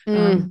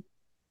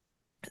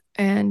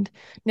 And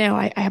now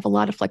I have a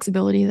lot of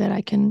flexibility that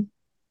I can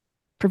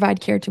provide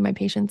care to my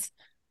patients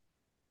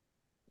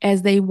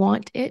as they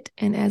want it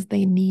and as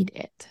they need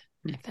it,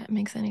 if that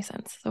makes any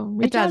sense. So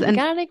reach out if you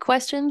got any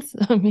questions.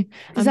 I mean,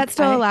 does that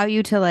still allow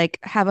you to like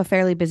have a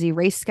fairly busy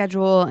race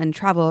schedule and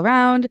travel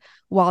around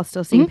while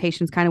still seeing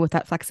patients kind of with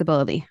that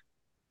flexibility?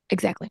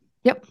 Exactly.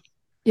 Yep.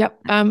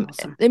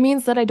 Awesome. It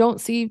means that I don't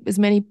see as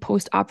many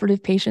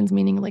post-operative patients,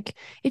 meaning like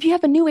if you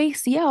have a new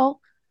ACL,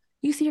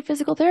 you see your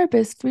physical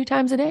therapist 3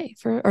 times a day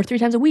or 3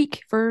 times a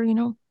week for,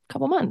 a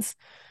couple months.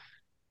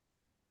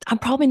 I'm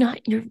probably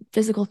not your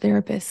physical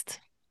therapist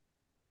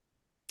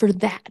for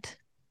that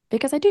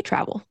because I do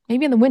travel.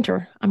 Maybe in the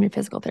winter, I'm your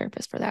physical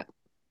therapist for that.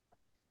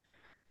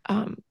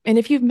 And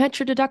if you've met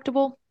your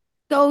deductible,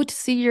 go to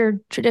see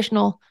your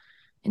traditional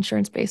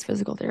insurance-based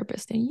physical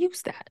therapist and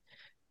use that.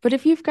 But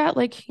if you've got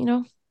like,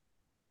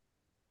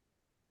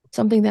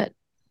 something that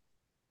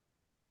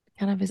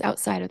kind of is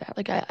outside of that,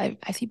 like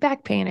I see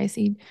back pain, I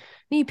see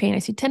knee pain, I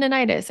see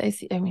tendonitis,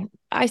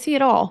 I see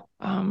it all.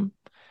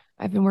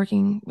 I've been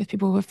working with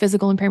people who have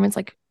physical impairments,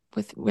 like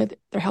with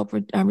their help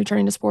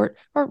returning to sport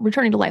or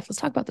returning to life. Let's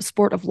talk about the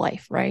sport of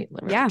life, right?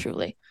 Yeah.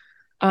 Truly.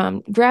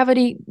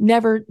 Gravity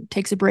never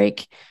takes a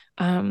break.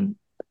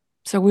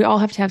 So we all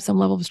have to have some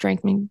level of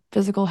strength. I mean,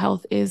 physical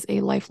health is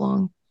a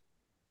lifelong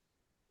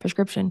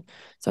prescription.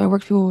 So I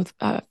work with people with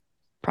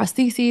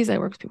prostheses. I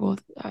work with people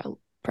with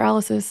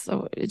paralysis.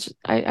 So it's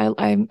I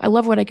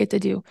love what I get to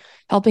do.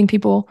 Helping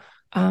people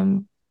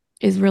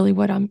is really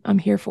what I'm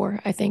here for,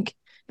 I think,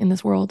 in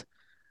this world.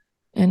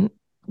 And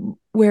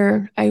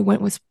where I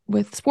went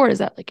with sport is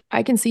that like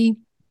I can see,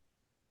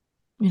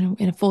 in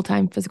a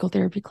full-time physical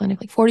therapy clinic,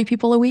 like 40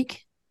 people a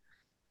week.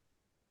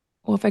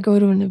 Well, if I go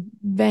to an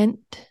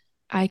event,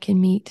 I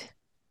can meet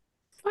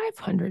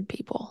 500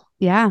 people.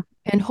 Yeah.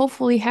 And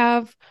hopefully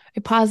have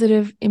a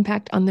positive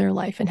impact on their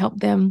life and help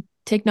them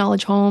take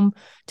knowledge home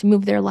to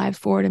move their lives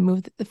forward and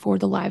move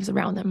forward the lives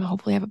around them. And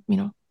hopefully have,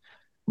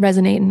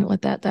 resonate and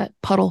let that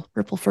puddle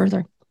ripple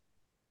further.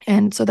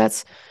 And so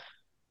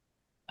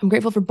I'm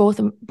grateful for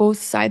both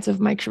sides of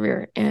my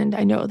career. And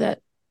I know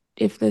that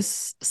if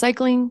this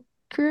cycling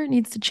career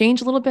needs to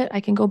change a little bit,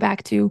 I can go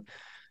back to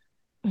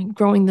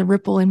growing the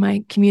ripple in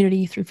my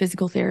community through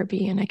physical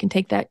therapy. And I can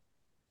take that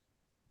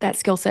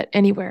skill set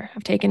anywhere.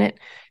 I've taken it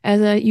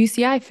as a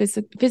UCI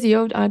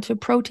physio to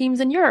pro teams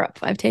in Europe.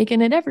 I've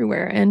taken it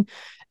everywhere. And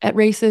at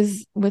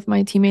races with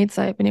my teammates,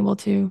 I've been able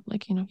to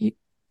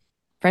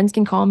friends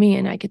can call me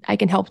and I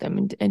can help them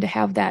and to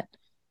have that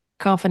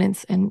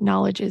confidence and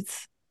knowledge.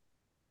 It's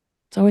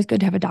always good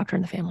to have a doctor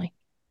in the family.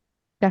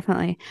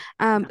 Definitely.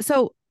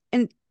 So,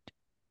 and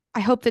I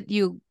hope that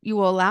you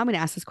will allow me to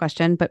ask this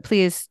question, but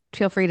please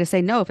feel free to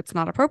say no if it's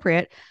not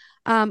appropriate.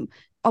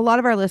 A lot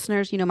of our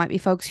listeners, might be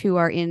folks who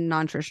are in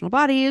non-traditional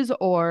bodies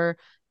or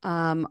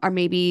are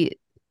maybe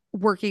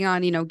working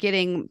on,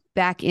 getting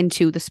back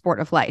into the sport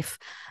of life.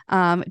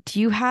 Do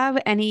you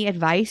have any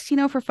advice,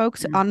 for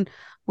folks on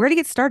where to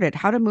get started,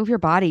 how to move your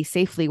body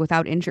safely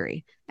without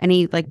injury?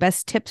 Any like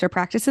best tips or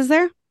practices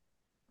there?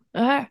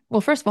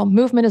 Well, first of all,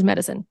 movement is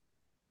medicine.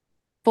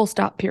 Full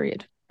stop,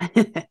 period.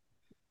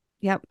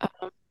 Yep.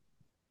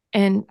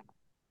 And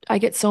I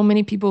get so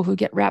many people who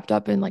get wrapped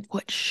up in like,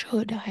 what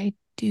should I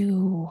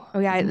do? Oh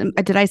yeah.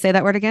 Did I say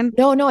that word again?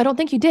 No, I don't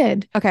think you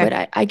did. Okay.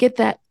 But I get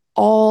that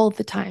all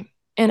the time.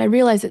 And I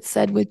realize it's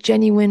said with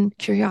genuine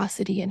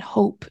curiosity and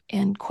hope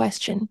and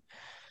question.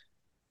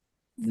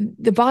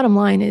 The bottom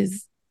line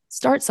is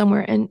start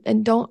somewhere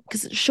and don't,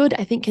 because should,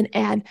 I think, can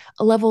add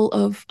a level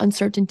of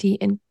uncertainty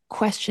and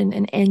question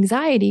and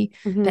anxiety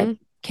that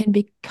can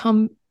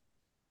become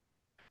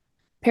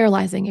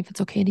paralyzing, if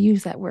it's okay to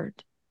use that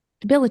word,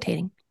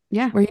 debilitating.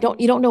 Yeah. Where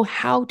you don't know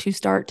how to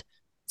start,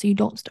 so you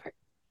don't start.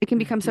 It can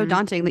become so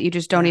daunting that you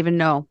just don't even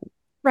know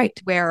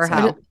where or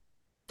how.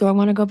 So I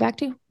want to go back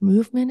to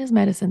movement is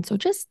medicine. So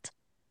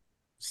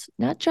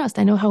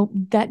I know how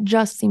that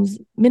just seems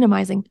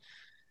minimizing.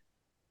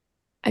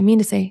 I mean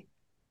to say,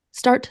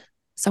 start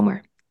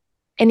somewhere,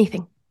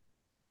 anything,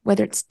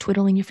 whether it's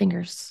twiddling your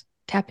fingers,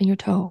 tapping your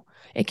toe.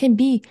 It can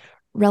be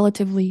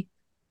relatively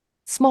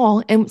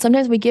small. And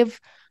sometimes we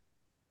give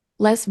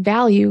less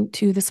value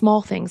to the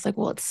small things. Like,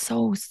 well, it's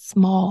so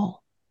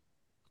small.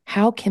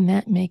 How can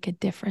that make a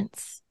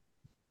difference?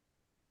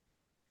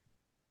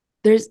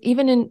 There's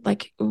even in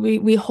like,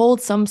 we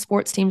hold some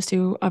sports teams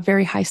to a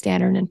very high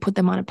standard and put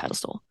them on a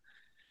pedestal.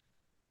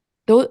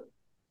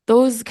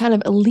 Those kind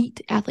of elite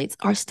athletes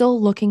are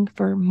still looking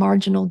for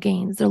marginal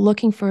gains. They're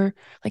looking for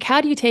like, how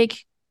do you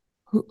take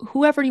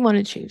whoever you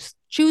want to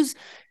choose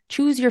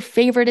your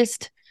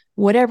favoritist,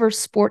 whatever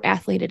sport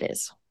athlete it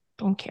is.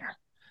 Don't care.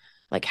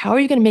 Like, how are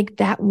you going to make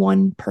that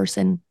one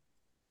person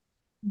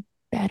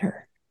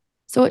better?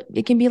 So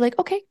it can be like,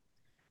 okay,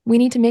 we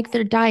need to make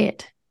their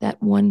diet that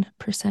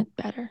 1%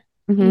 better.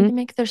 We need to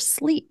make their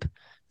sleep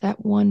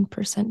that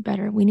 1%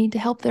 better. We need to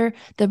help the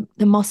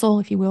muscle,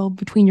 if you will,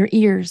 between your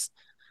ears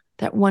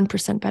that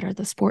 1% better.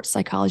 The sports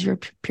psychology or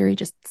purely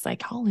just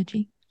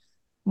psychology,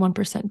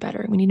 1%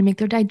 better. We need to make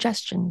their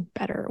digestion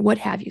better, what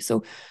have you.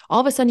 So all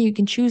of a sudden you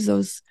can choose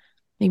those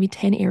maybe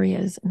 10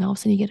 areas, and all of a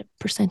sudden you get a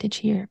percentage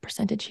here,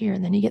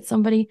 and then you get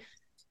somebody,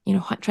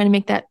 trying to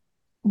make that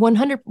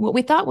what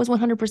we thought was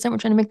 100%, we're trying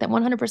to make that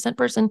 100%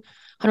 person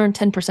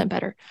 110%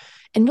 better.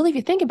 And really, if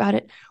you think about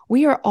it,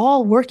 we are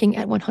all working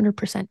at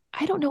 100%.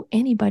 I don't know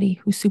anybody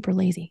who's super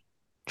lazy.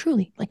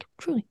 Truly. Like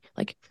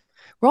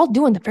we're all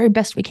doing the very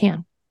best we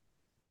can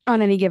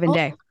on any given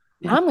day.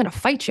 Yeah. I'm going to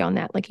fight you on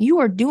that. Like, you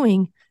are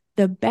doing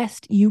the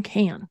best you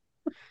can.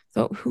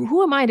 So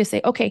who am I to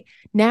say, okay,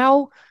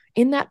 now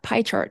in that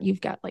pie chart,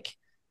 you've got like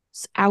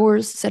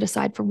hours set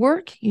aside for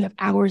work. You have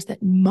hours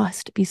that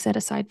must be set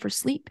aside for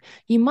sleep.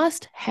 You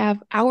must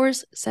have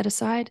hours set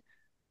aside.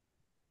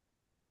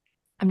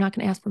 I'm not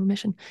going to ask for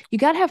permission. You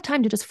got to have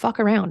time to just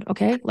fuck around.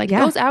 Okay. Like,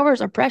 those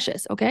hours are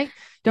precious. Okay.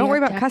 Don't worry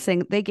about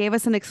cussing. They gave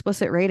us an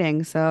explicit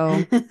rating.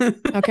 So,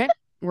 okay.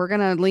 We're going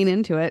to lean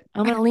into it.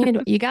 I'm going to lean into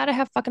it. You got to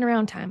have fucking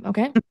around time.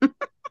 Okay.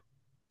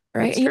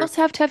 Right. You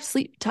also have to have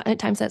sleep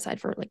time set aside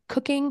for like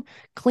cooking,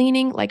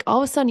 cleaning. Like,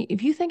 all of a sudden,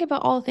 if you think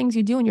about all the things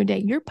you do in your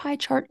day, your pie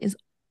chart is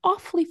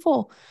awfully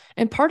full.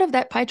 And part of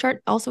that pie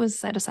chart also is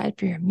set aside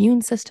for your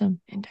immune system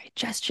and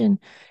digestion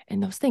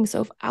and those things. So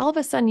if all of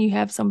a sudden you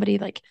have somebody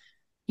like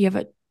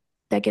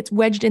that gets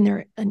wedged in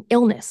there, an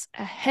illness,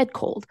 a head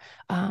cold,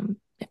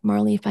 if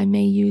Marley, if I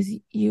may use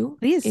you,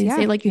 please,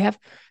 say like you have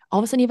all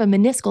of a sudden you have a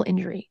meniscal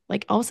injury,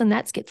 like all of a sudden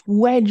that gets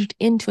wedged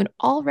into an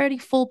already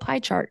full pie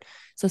chart.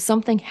 So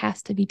something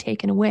has to be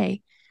taken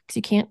away because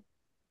you can't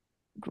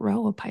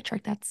grow a pie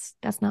chart. That's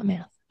not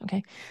math.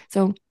 Okay.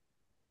 So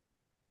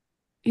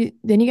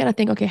then you got to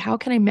think, okay, how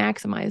can I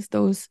maximize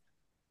those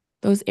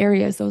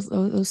areas,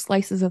 those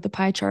slices of the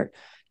pie chart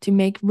to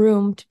make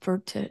room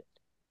to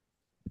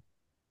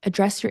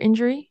address your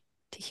injury,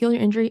 to heal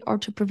your injury, or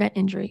to prevent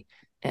injury.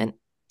 And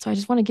so I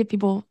just want to give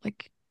people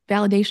like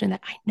validation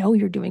that I know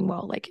you're doing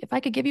well. Like, if I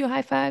could give you a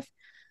high five,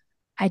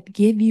 I'd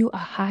give you a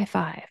high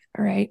five.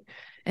 All right.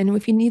 And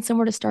if you need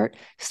somewhere to start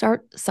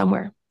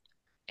somewhere.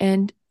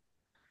 And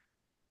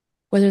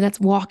whether that's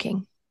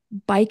walking,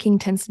 biking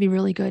tends to be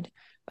really good.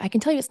 I can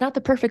tell you it's not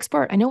the perfect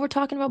sport. I know we're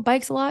talking about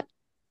bikes a lot.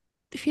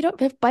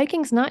 If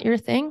biking's not your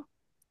thing,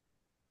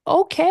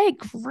 okay,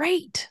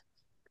 great.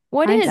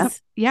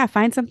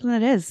 Find something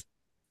that is.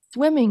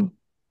 Swimming,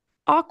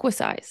 aqua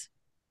size,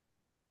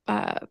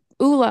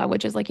 Ula,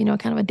 which is like,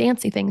 kind of a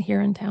dancey thing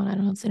here in town. I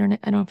don't know if it's internet.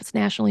 I don't know if it's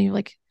nationally,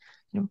 like,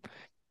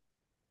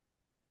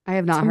 I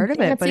have not heard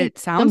of it, but it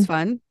sounds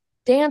fun.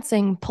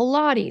 Dancing,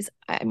 Pilates.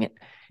 I mean,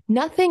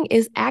 nothing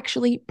is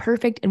actually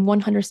perfect and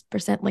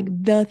 100%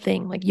 like the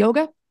thing. Like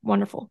yoga,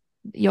 wonderful.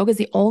 Yoga is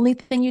the only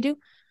thing you do.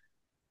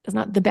 It's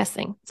not the best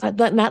thing. It's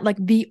not like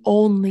the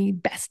only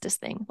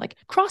bestest thing. Like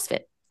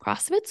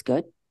CrossFit's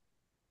good.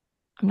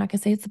 I'm not going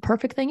to say it's the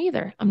perfect thing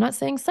either. I'm not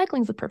saying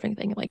cycling's the perfect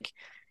thing. Like,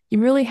 you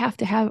really have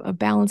to have a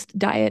balanced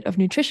diet of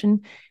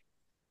nutrition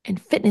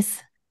and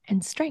fitness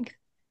and strength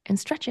and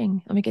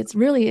stretching. I mean, it's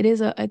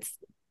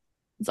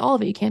all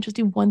of it. You can't just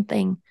do one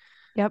thing.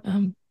 Yep.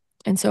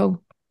 And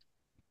so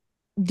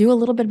do a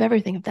little bit of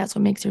everything if that's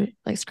what makes your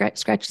like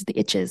scratches the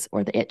itches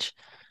or the itch.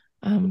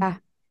 Yeah.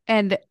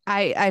 And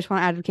I just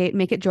want to advocate,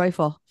 make it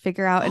joyful.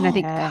 Figure out, and I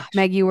think,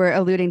 Meg, you were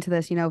alluding to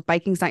this, if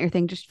biking's not your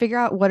thing, just figure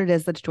out what it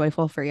is that's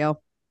joyful for you.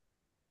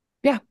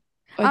 Yeah.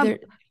 I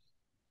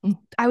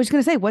was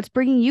going to say, what's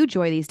bringing you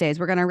joy these days?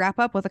 We're going to wrap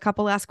up with a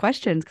couple last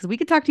questions because we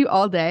could talk to you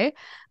all day.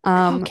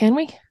 Can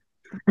we?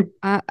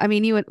 I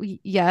mean,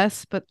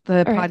 yes, but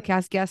the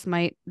podcast guests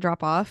might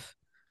drop off.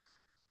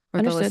 Or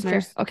Understood. the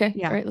listeners. Fair. Okay.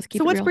 Yeah. All right. Let's keep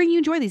it So what's real. bringing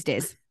you joy these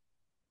days?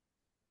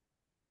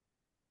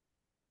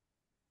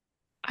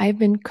 I've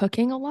been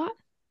cooking a lot.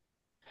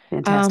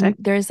 Fantastic.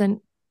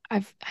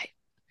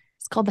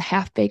 It's called the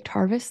Half-Baked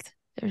Harvest.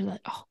 There's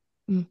like,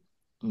 is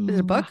it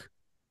a book?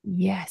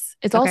 Yes.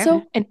 It's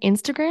also an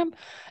Instagram.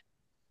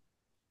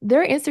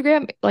 Their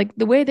Instagram, like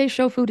the way they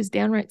show food is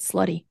downright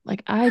slutty.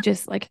 Like,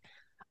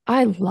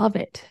 I love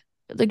it.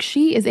 Like,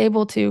 she is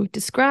able to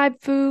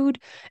describe food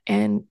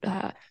and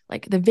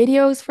like the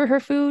videos for her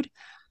food.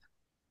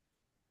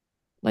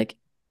 Like,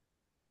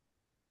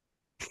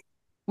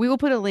 we will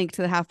put a link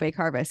to the Half-Baked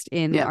Harvest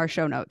in our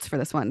show notes for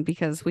this one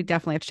because we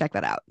definitely have to check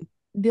that out.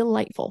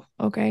 Delightful.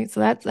 Okay.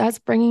 So that's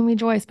bringing me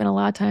joy. I spent a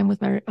lot of time with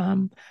my, I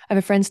have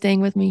a friend staying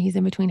with me. He's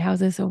in between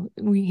houses. So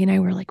he and I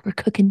we're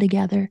cooking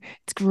together.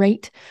 It's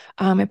great.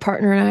 My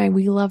partner and I,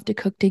 we love to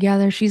cook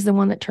together. She's the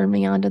one that turned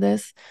me on to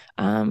this.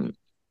 And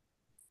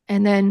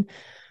then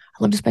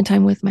I love to spend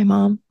time with my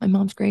mom. My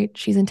mom's great.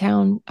 She's in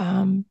town.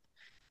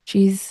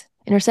 She's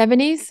in her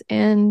 70s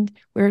and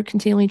we're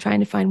continually trying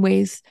to find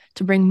ways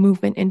to bring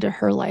movement into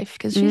her life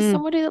because she's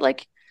somebody that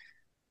like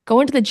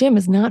going to the gym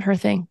is not her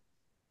thing.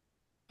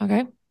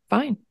 Okay,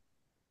 fine.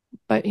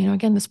 But,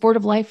 again, the sport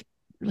of life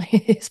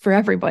is for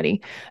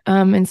everybody.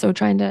 And so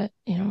trying to,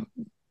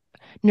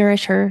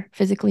 nourish her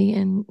physically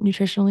and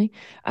nutritionally.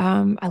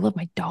 I love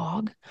my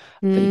dog,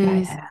 but you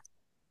guys,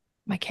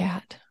 my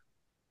cat.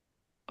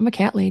 I'm a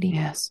cat lady.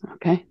 Yes.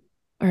 Okay.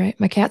 All right.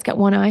 My cat's got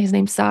one eye. His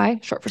name's Cy,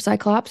 short for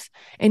Cyclops.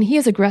 And he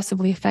is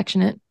aggressively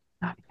affectionate.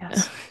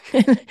 Yes.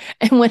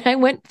 And when I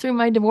went through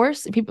my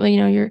divorce, people,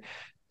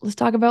 let's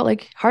talk about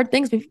like hard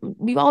things.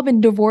 We've all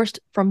been divorced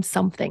from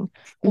something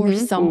or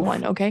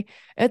someone. Okay.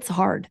 It's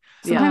hard.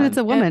 Sometimes it's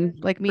a woman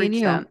like me and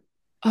you. That.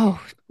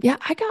 Oh, yeah,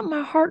 I got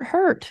my heart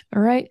hurt.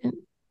 All right. And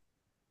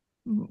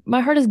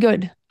my heart is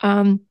good.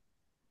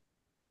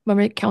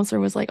 My counselor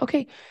was like,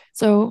 okay,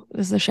 so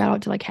this is a shout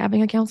out to like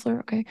having a counselor.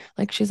 Okay.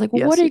 Like she's like,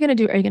 well, what Yes. are you gonna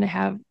do? Are you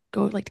gonna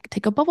go like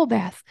take a bubble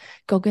bath,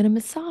 go get a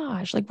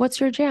massage? Like, what's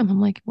your jam?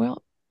 I'm like,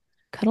 well,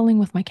 cuddling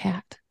with my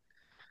cat.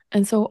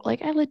 And so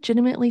like I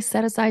legitimately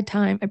set aside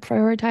time. I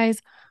prioritize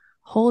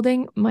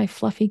holding my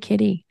fluffy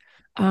kitty.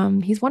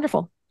 He's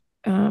wonderful.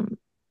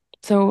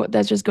 So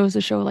that just goes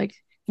to show like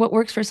what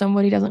works for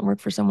somebody doesn't work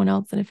for someone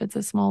else. And if it's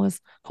as small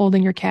as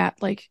holding your cat,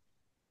 like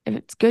if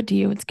it's good to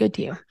you, it's good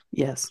to you.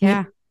 Yes.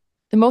 Yeah.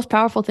 The most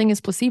powerful thing is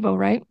placebo,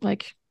 right?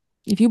 Like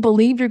if you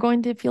believe you're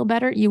going to feel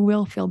better, you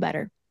will feel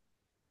better.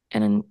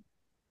 And then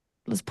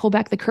let's pull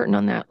back the curtain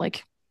on that.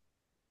 Like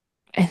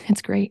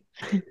it's great.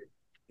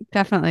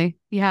 Definitely.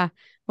 Yeah.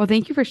 Well,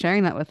 thank you for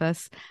sharing that with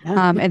us.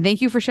 Yeah. And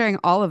thank you for sharing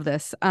all of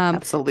this.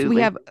 Absolutely. So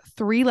we have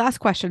 3 last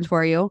questions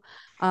for you.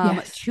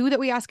 Yes. 2 that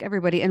we ask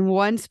everybody and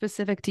 1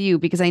 specific to you,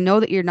 because I know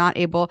that you're not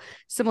able,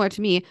 similar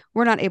to me,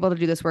 we're not able to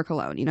do this work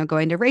alone. You know,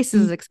 going to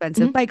races is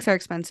expensive, bikes are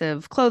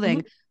expensive,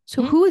 clothing.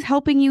 So who is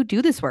helping you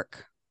do this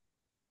work?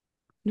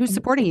 Who's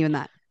supporting you in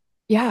that?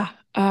 Yeah.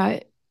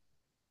 I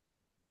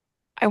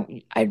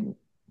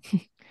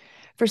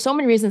for so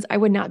many reasons, I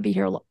would not be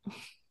here alone.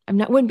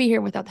 Wouldn't be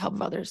here without the help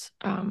of others.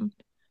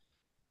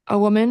 A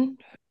woman,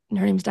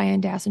 her name's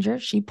Diane Dassinger.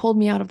 She pulled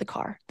me out of the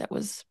car that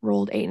was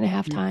rolled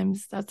 8.5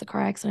 times. That's the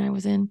car accident I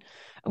was in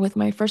with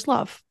my first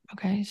love.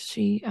 Okay,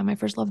 my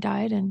first love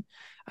died, and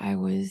I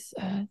was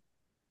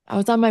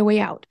on my way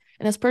out.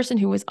 And this person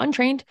who was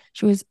untrained,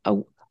 she was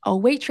a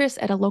waitress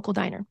at a local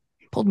diner,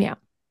 pulled me out.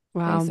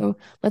 Wow. Okay, so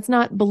let's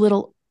not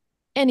belittle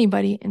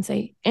anybody and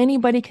say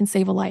anybody can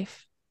save a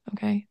life.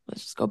 Okay,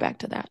 let's just go back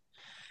to that.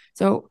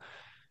 So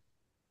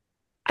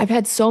I've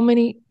had so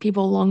many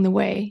people along the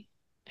way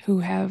who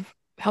have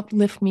helped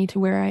lift me to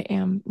where I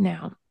am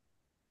now,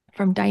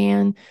 from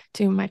Diane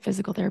to my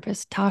physical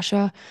therapist,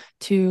 Tasha,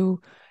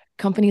 to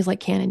companies like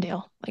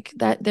Cannondale. Like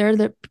that,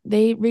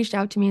 they reached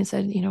out to me and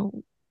said, you know,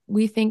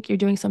 we think you're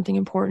doing something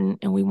important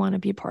and we want to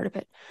be a part of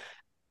it.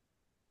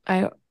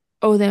 I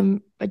owe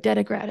them a debt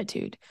of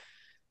gratitude.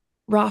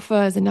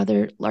 Rafa is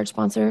another large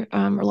sponsor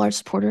or large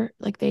supporter.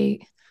 Like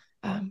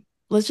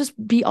let's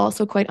just be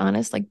also quite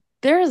honest. Like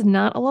there is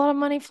not a lot of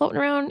money floating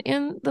around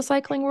in the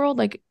cycling world,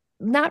 like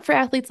not for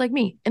athletes like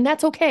me. And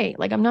that's okay.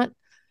 Like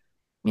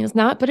it's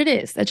not, but it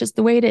is. That's just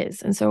the way it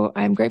is. And so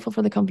I'm grateful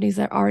for the companies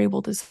that are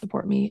able to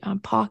support me.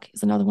 POC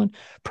is another one,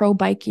 Pro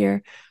Bike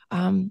Gear.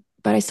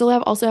 But I still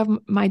also have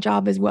my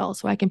job as well.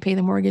 So I can pay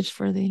the mortgage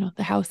for the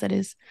house that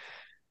is,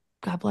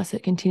 God bless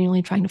it,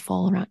 continually trying to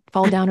fall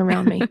down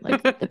around me.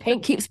 Like the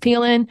paint keeps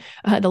peeling,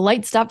 the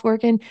light stopped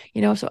working,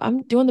 so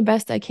I'm doing the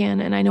best I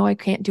can. And I know I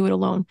can't do it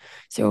alone.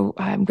 So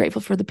I'm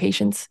grateful for the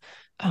patients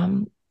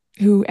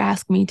who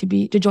ask me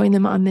to join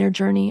them on their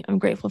journey. I'm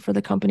grateful for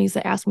the companies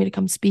that ask me to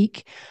come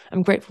speak.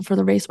 I'm grateful for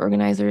the race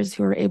organizers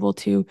who are able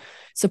to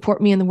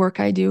support me in the work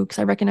I do, because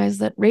I recognize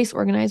that race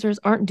organizers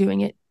aren't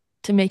doing it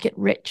to make it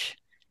rich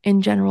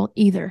in general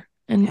either.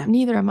 And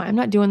neither am I. I'm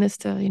not doing this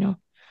to,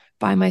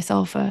 buy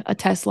myself a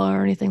Tesla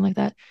or anything like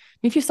that.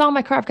 If you saw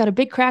my car, I've got a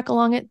big crack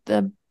along it.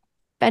 The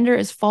fender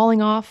is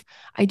falling off.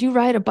 I do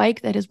ride a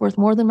bike that is worth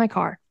more than my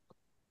car.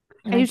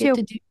 And I get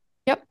to do,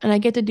 yep. And I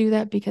get to do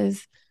that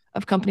because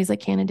of companies like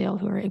Cannondale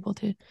who are able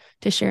to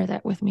share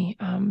that with me.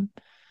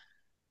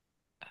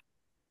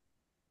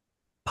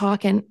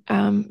 POC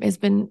has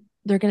been,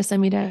 they're going to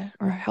send me to,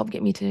 or help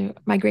get me to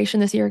migration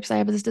this year, because I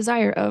have this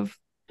desire of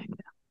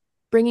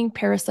bringing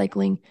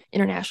paracycling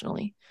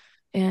internationally.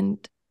 And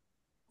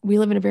we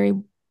live in a very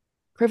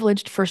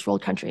privileged first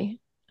world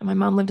country. And my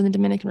mom lived in the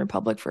Dominican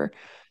Republic for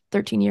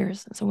 13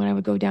 years. And so when I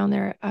would go down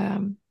there, I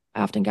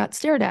often got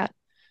stared at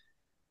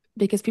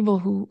because people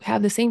who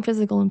have the same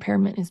physical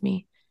impairment as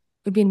me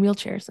would be in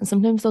wheelchairs. And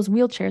sometimes those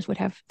wheelchairs would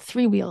have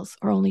 3 wheels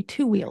or only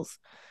 2 wheels.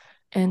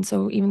 And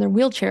so even their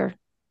wheelchair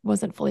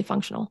wasn't fully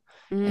functional.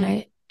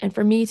 And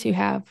for me to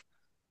have,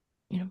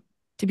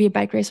 to be a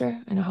bike racer,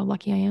 I know how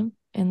lucky I am.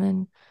 And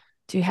then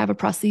to have a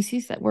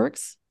prosthesis that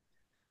works,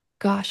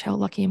 gosh, how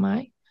lucky am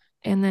I?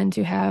 And then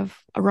to have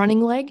a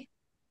running leg,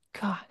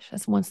 gosh,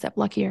 that's one step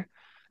luckier.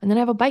 And then I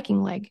have a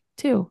biking leg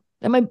too,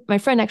 that my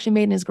friend actually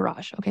made in his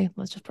garage. Okay,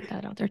 let's just put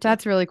that out there too.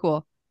 That's really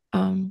cool.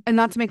 And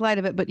not to make light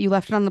of it, but you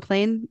left it on the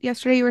plane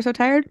yesterday. You were so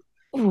tired.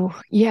 Oh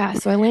yeah.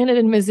 So I landed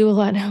in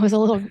Missoula and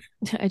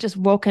I just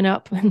woken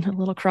up and a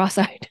little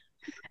cross-eyed.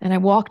 And I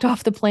walked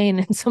off the plane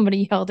and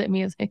somebody yelled at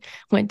me as I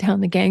went down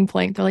the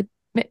gangplank. They're like,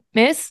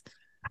 Miss.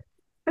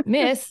 I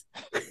was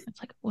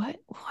like, what?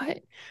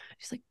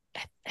 She's like,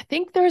 I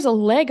think there's a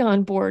leg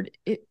on board.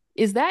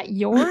 Is that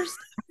yours?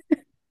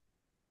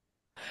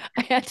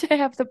 I had to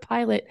have the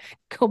pilot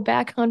go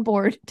back on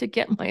board to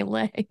get my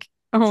leg.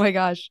 Oh my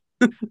gosh.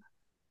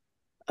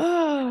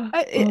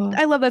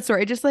 I love that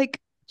story. It just like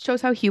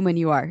shows how human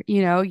you are.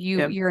 You're a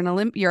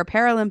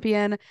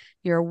Paralympian,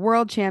 you're a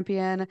world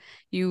champion,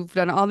 you've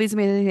done all these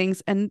amazing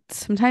things, and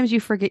sometimes you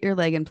forget your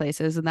leg in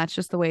places, and that's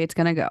just the way it's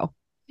gonna go.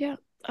 Yeah.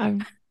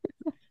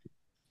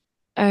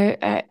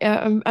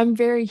 I'm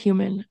very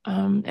human.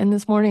 And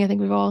this morning, I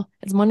think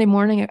it's Monday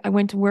morning. I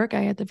went to work.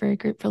 I had the very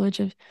great privilege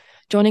of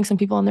joining some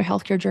people on their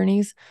healthcare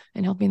journeys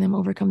and helping them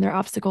overcome their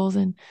obstacles.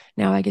 And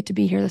now I get to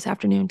be here this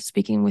afternoon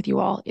speaking with you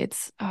all.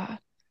 It's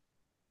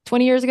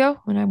 20 years ago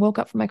when I woke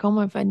up from my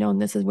coma. If I'd known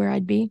this is where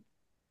I'd be,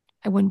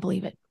 I wouldn't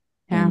believe it.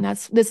 Yeah. And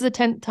this is a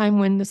time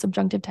when the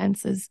subjunctive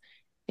tense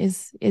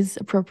is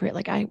appropriate.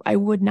 Like I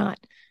would not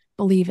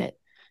believe it.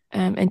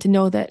 And to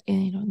know that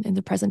in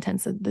the present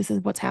tense that this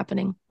is what's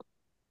happening,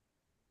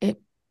 it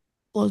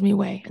blows me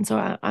away. And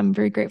so I'm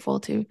very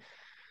grateful to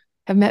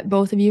have met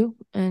both of you.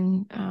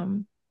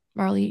 And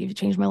Marley, you've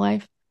changed my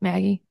life.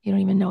 Maggie, you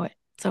don't even know it.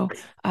 So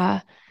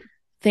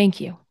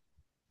thank you.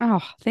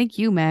 Oh, thank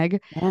you,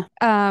 Meg. Yeah.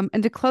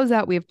 And to close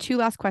out, we have 2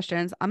 last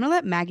questions. I'm gonna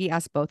let Maggie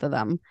ask both of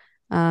them.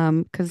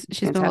 Because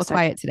she's been a little Fantastic.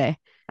 quiet today.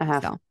 I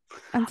have. So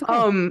that's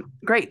okay.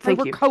 Great. Thank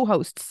We're you.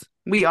 co-hosts.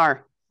 We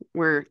are.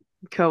 We're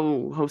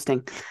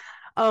co-hosting.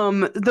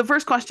 The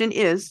first question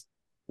is,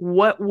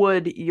 what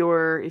would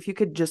if you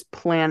could just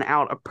plan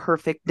out a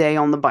perfect day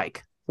on the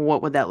bike,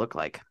 what would that look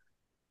like?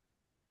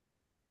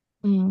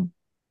 Generally,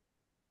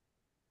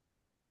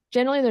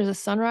 there's a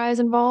sunrise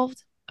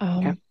involved.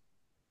 Okay.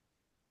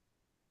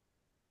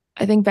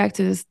 I think back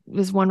to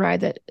this one ride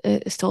that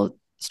still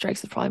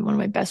strikes as probably one of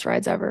my best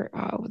rides ever.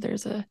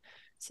 There's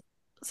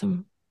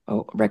some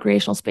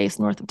recreational space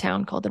north of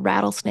town called the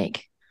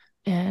Rattlesnake,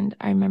 and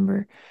I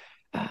remember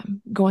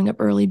going up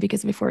early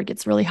because before it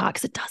gets really hot,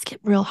 because it does get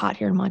real hot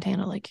here in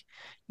Montana. Like,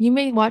 you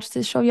may watch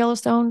this show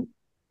Yellowstone,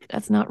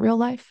 that's not real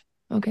life.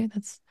 Okay,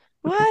 that's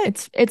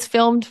What? it's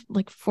filmed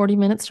like 40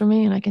 minutes from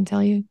me, and I can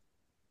tell you,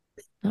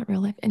 not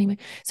real life. Anyway,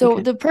 so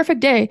Okay. the perfect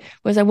day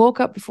was I woke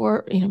up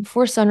before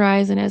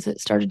sunrise, and as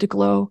it started to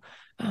glow,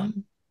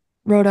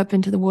 rode up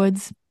into the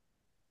woods.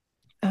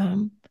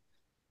 The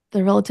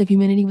relative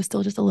humidity was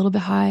still just a little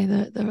bit high.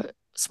 The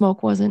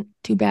smoke wasn't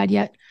too bad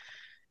yet.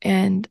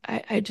 And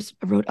I just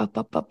rode up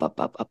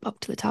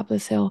to the top of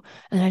this hill.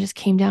 And I just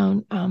came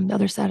down the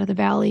other side of the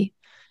valley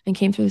and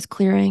came through this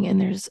clearing.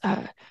 And there's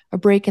a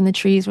break in the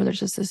trees where there's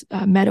just this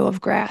meadow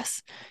of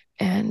grass.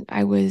 And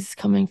I was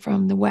coming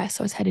from the west,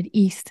 so I was headed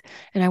east.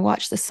 And I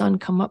watched the sun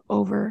come up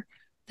over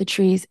the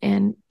trees.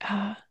 And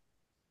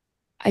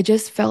I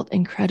just felt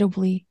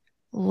incredibly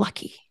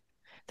lucky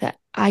that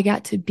I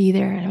got to be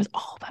there, and I was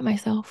all by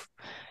myself,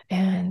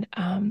 and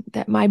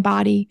that my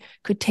body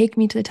could take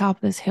me to the top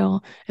of this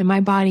hill, and my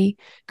body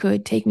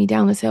could take me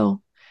down this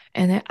hill,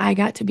 and that I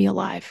got to be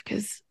alive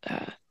because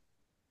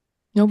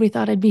nobody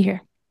thought I'd be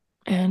here,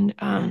 and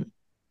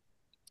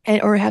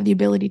or have the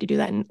ability to do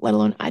that, and let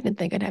alone I didn't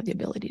think I'd have the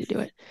ability to do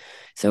it.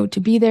 So to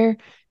be there,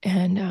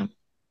 and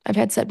I've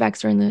had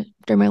setbacks during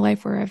my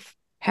life where I've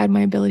had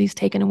my abilities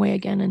taken away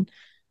again and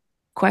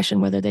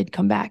questioned whether they'd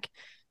come back.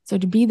 So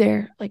to be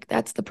there, like,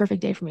 that's the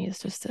perfect day for me, is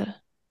just to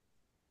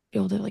be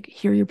able to like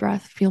hear your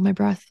breath, feel my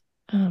breath.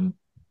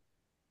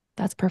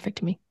 That's perfect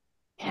to me.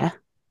 Yeah.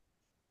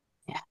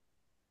 Yeah.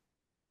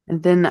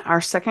 And then our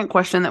second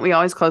question that we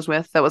always close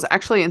with, that was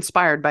actually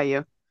inspired by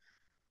you.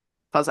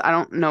 Because I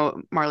don't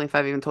know, Marley, if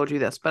I've even told you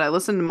this, but I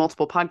listened to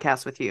multiple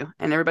podcasts with you,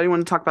 and everybody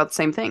wanted to talk about the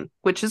same thing,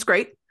 which is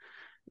great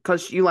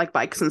because you like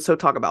bikes and so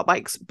talk about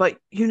bikes, but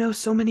you know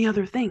so many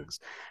other things.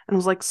 And I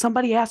was like,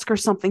 somebody ask her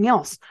something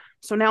else.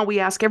 So now we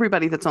ask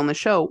everybody that's on the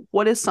show,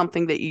 what is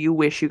something that you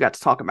wish you got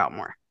to talk about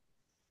more?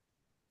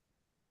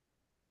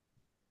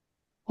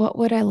 What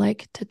would I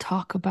like to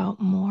talk about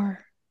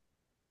more?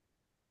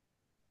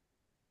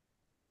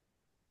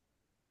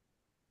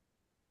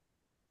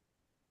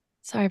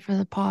 Sorry for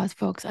the pause,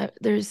 folks.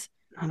 There's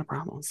Not a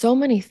problem. so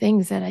many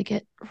things that I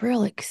get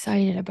real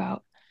excited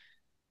about.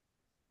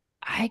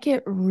 I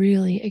get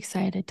really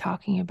excited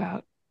talking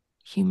about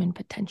human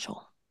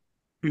potential.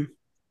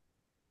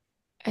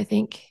 I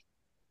think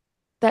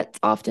that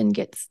often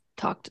gets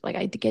talked, like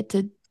I get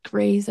to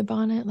graze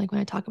upon it, like when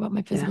I talk about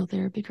my physical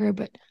therapy career,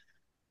 but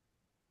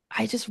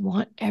I just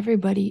want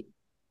everybody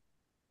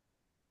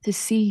to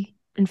see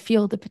and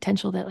feel the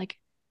potential that like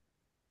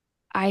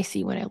I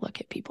see when I look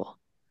at people.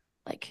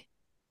 Like,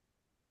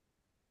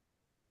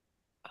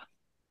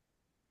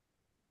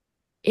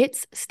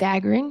 it's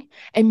staggering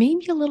and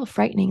maybe a little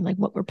frightening, like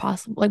what we're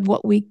possible, like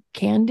what we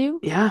can do.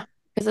 Yeah.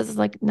 Because this is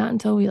like not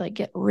until we like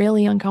get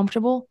really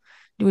uncomfortable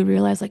do we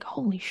realize like,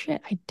 holy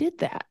shit, I did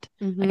that.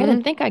 Like, I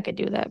didn't think I could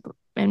do that.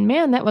 And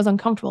man, that was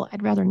uncomfortable.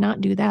 I'd rather not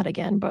do that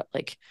again. But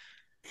like,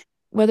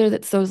 whether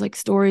that's those like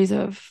stories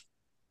of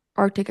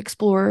Arctic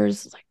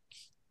explorers, like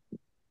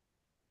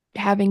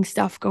having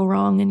stuff go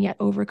wrong and yet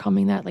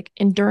overcoming that, like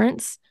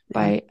Endurance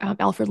by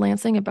Alfred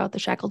Lansing about the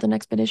Shackleton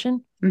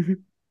expedition.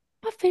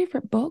 My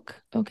favorite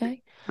book.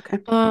 Okay.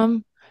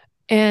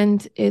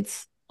 And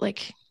it's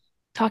like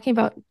talking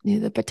about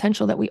the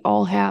potential that we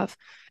all have,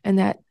 and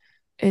that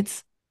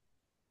it's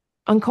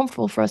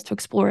uncomfortable for us to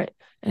explore it.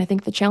 And I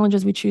think the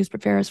challenges we choose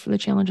prepare us for the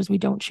challenges we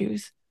don't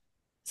choose.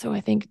 So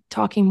I think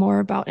talking more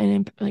about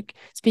and like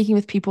speaking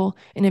with people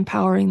and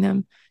empowering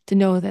them to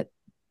know that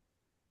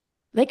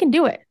they can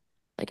do it.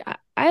 Like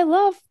I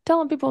love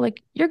telling people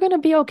like, you're going to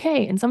be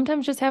okay. And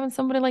sometimes just having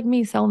somebody like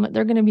me tell them that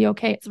they're going to be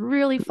okay. It's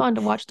really fun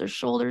to watch their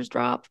shoulders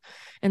drop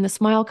and the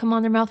smile come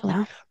on their mouth. We're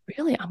like,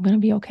 really? I'm going to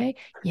be okay?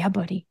 Yeah,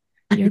 buddy,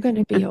 you're going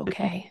to be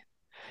okay.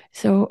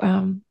 So,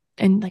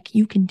 and like,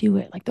 you can do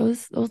it. Like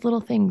those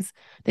little things,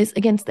 this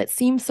again, that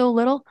seem so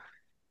little,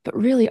 but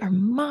really are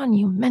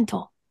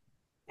monumental.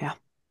 Yeah.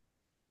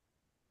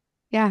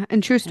 Yeah.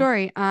 And true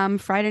story.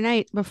 Friday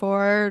night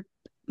before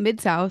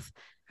Mid-South,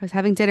 I was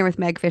having dinner with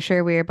Meg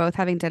Fisher. We were both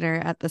having dinner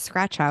at the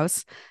Scratch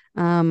House.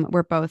 We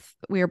were both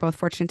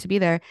fortunate to be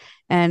there.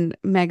 And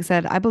Meg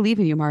said, "I believe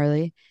in you,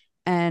 Marley."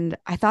 And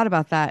I thought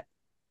about that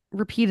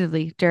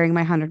repeatedly during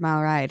my 100-mile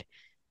ride.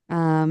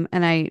 And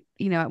I,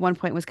 at one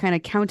point was kind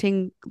of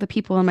counting the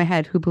people in my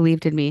head who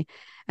believed in me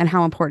and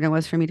how important it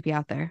was for me to be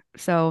out there.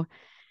 So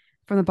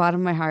from the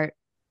bottom of my heart,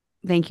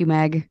 thank you,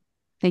 Meg.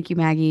 Thank you,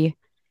 Maggie.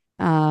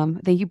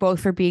 Thank you both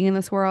for being in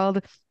this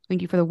world.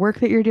 Thank you for the work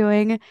that you're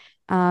doing.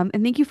 And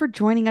thank you for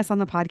joining us on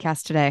the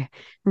podcast today.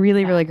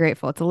 Really, really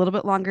grateful. It's a little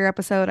bit longer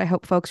episode. I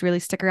hope folks really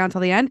stick around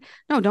till the end.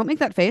 No, don't make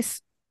that face.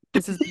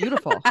 This is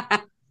beautiful.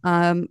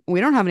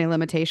 We don't have any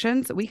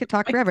limitations. We could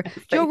talk forever.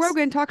 Joe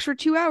Rogan talks for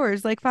 2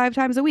 hours, like 5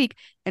 times a week,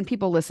 and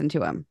people listen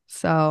to him.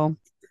 So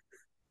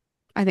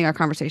I think our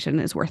conversation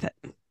is worth it.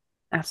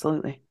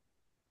 Absolutely.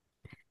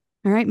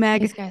 All right,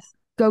 Meg. Thanks, guys.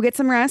 Go get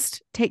some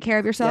rest. Take care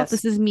of yourself. Yes.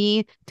 This is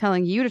me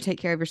telling you to take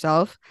care of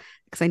yourself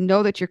because I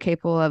know that you're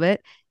capable of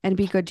it, and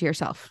be good to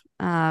yourself.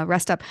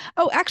 Rest up.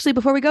 Oh, actually,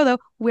 before we go though,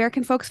 where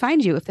can folks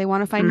find you if they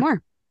want to find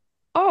more?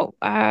 Oh,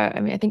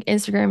 I think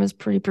Instagram is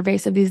pretty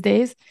pervasive these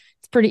days.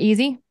 It's pretty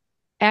easy.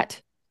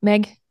 At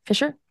Meg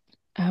Fisher,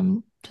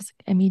 just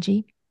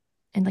MEG,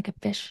 and like a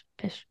fish,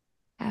 FISHER.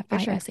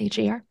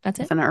 That's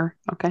it. With an R.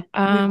 Okay.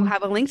 We will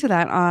have a link to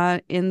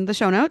that in the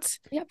show notes.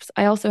 Yep.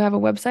 I also have a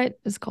website.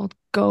 It's called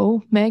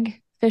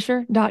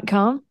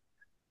gomegfisher.com.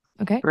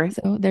 Okay. Great.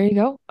 So there you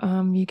go.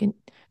 You can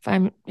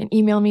find and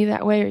email me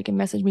that way, or you can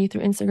message me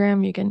through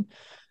Instagram. You can.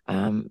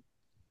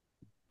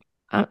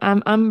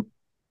 I'm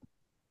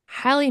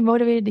highly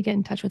motivated to get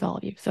in touch with all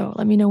of you. So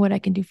let me know what I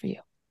can do for you.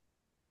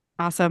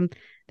 Awesome.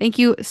 Thank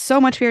you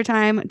so much for your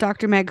time,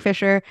 Dr. Meg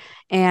Fisher,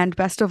 and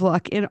best of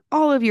luck in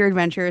all of your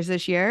adventures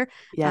this year.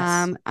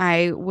 Yes.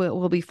 I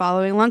will be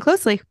following along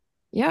closely.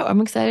 Yeah,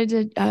 I'm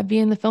excited to be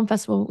in the film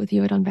festival with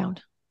you at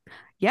Unbound.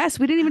 Yes,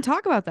 we didn't even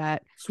talk about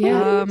that.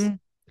 Yeah.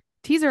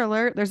 Teaser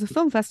alert, there's a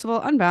film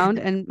festival, Unbound,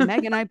 and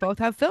Meg and I both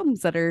have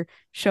films that are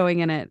showing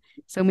in it.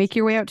 So make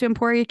your way out to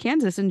Emporia,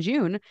 Kansas in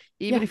June,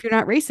 even if you're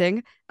not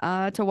racing,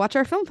 to watch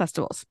our film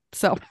festivals.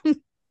 So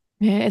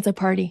yeah, it's a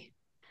party.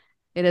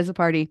 It is a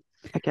party.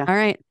 Heck yeah. All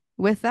right.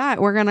 With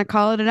that, we're going to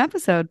call it an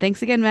episode.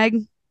 Thanks again,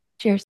 Meg.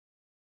 Cheers.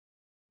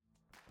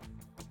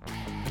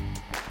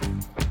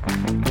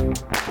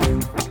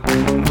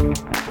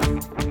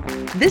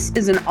 This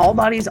is an All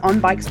Bodies on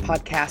Bikes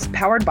podcast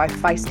powered by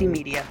Feisty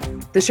Media.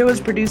 The show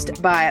is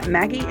produced by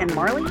Maggie and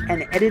Marley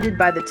and edited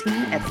by the team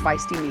at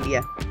Feisty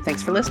Media.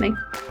 Thanks for listening.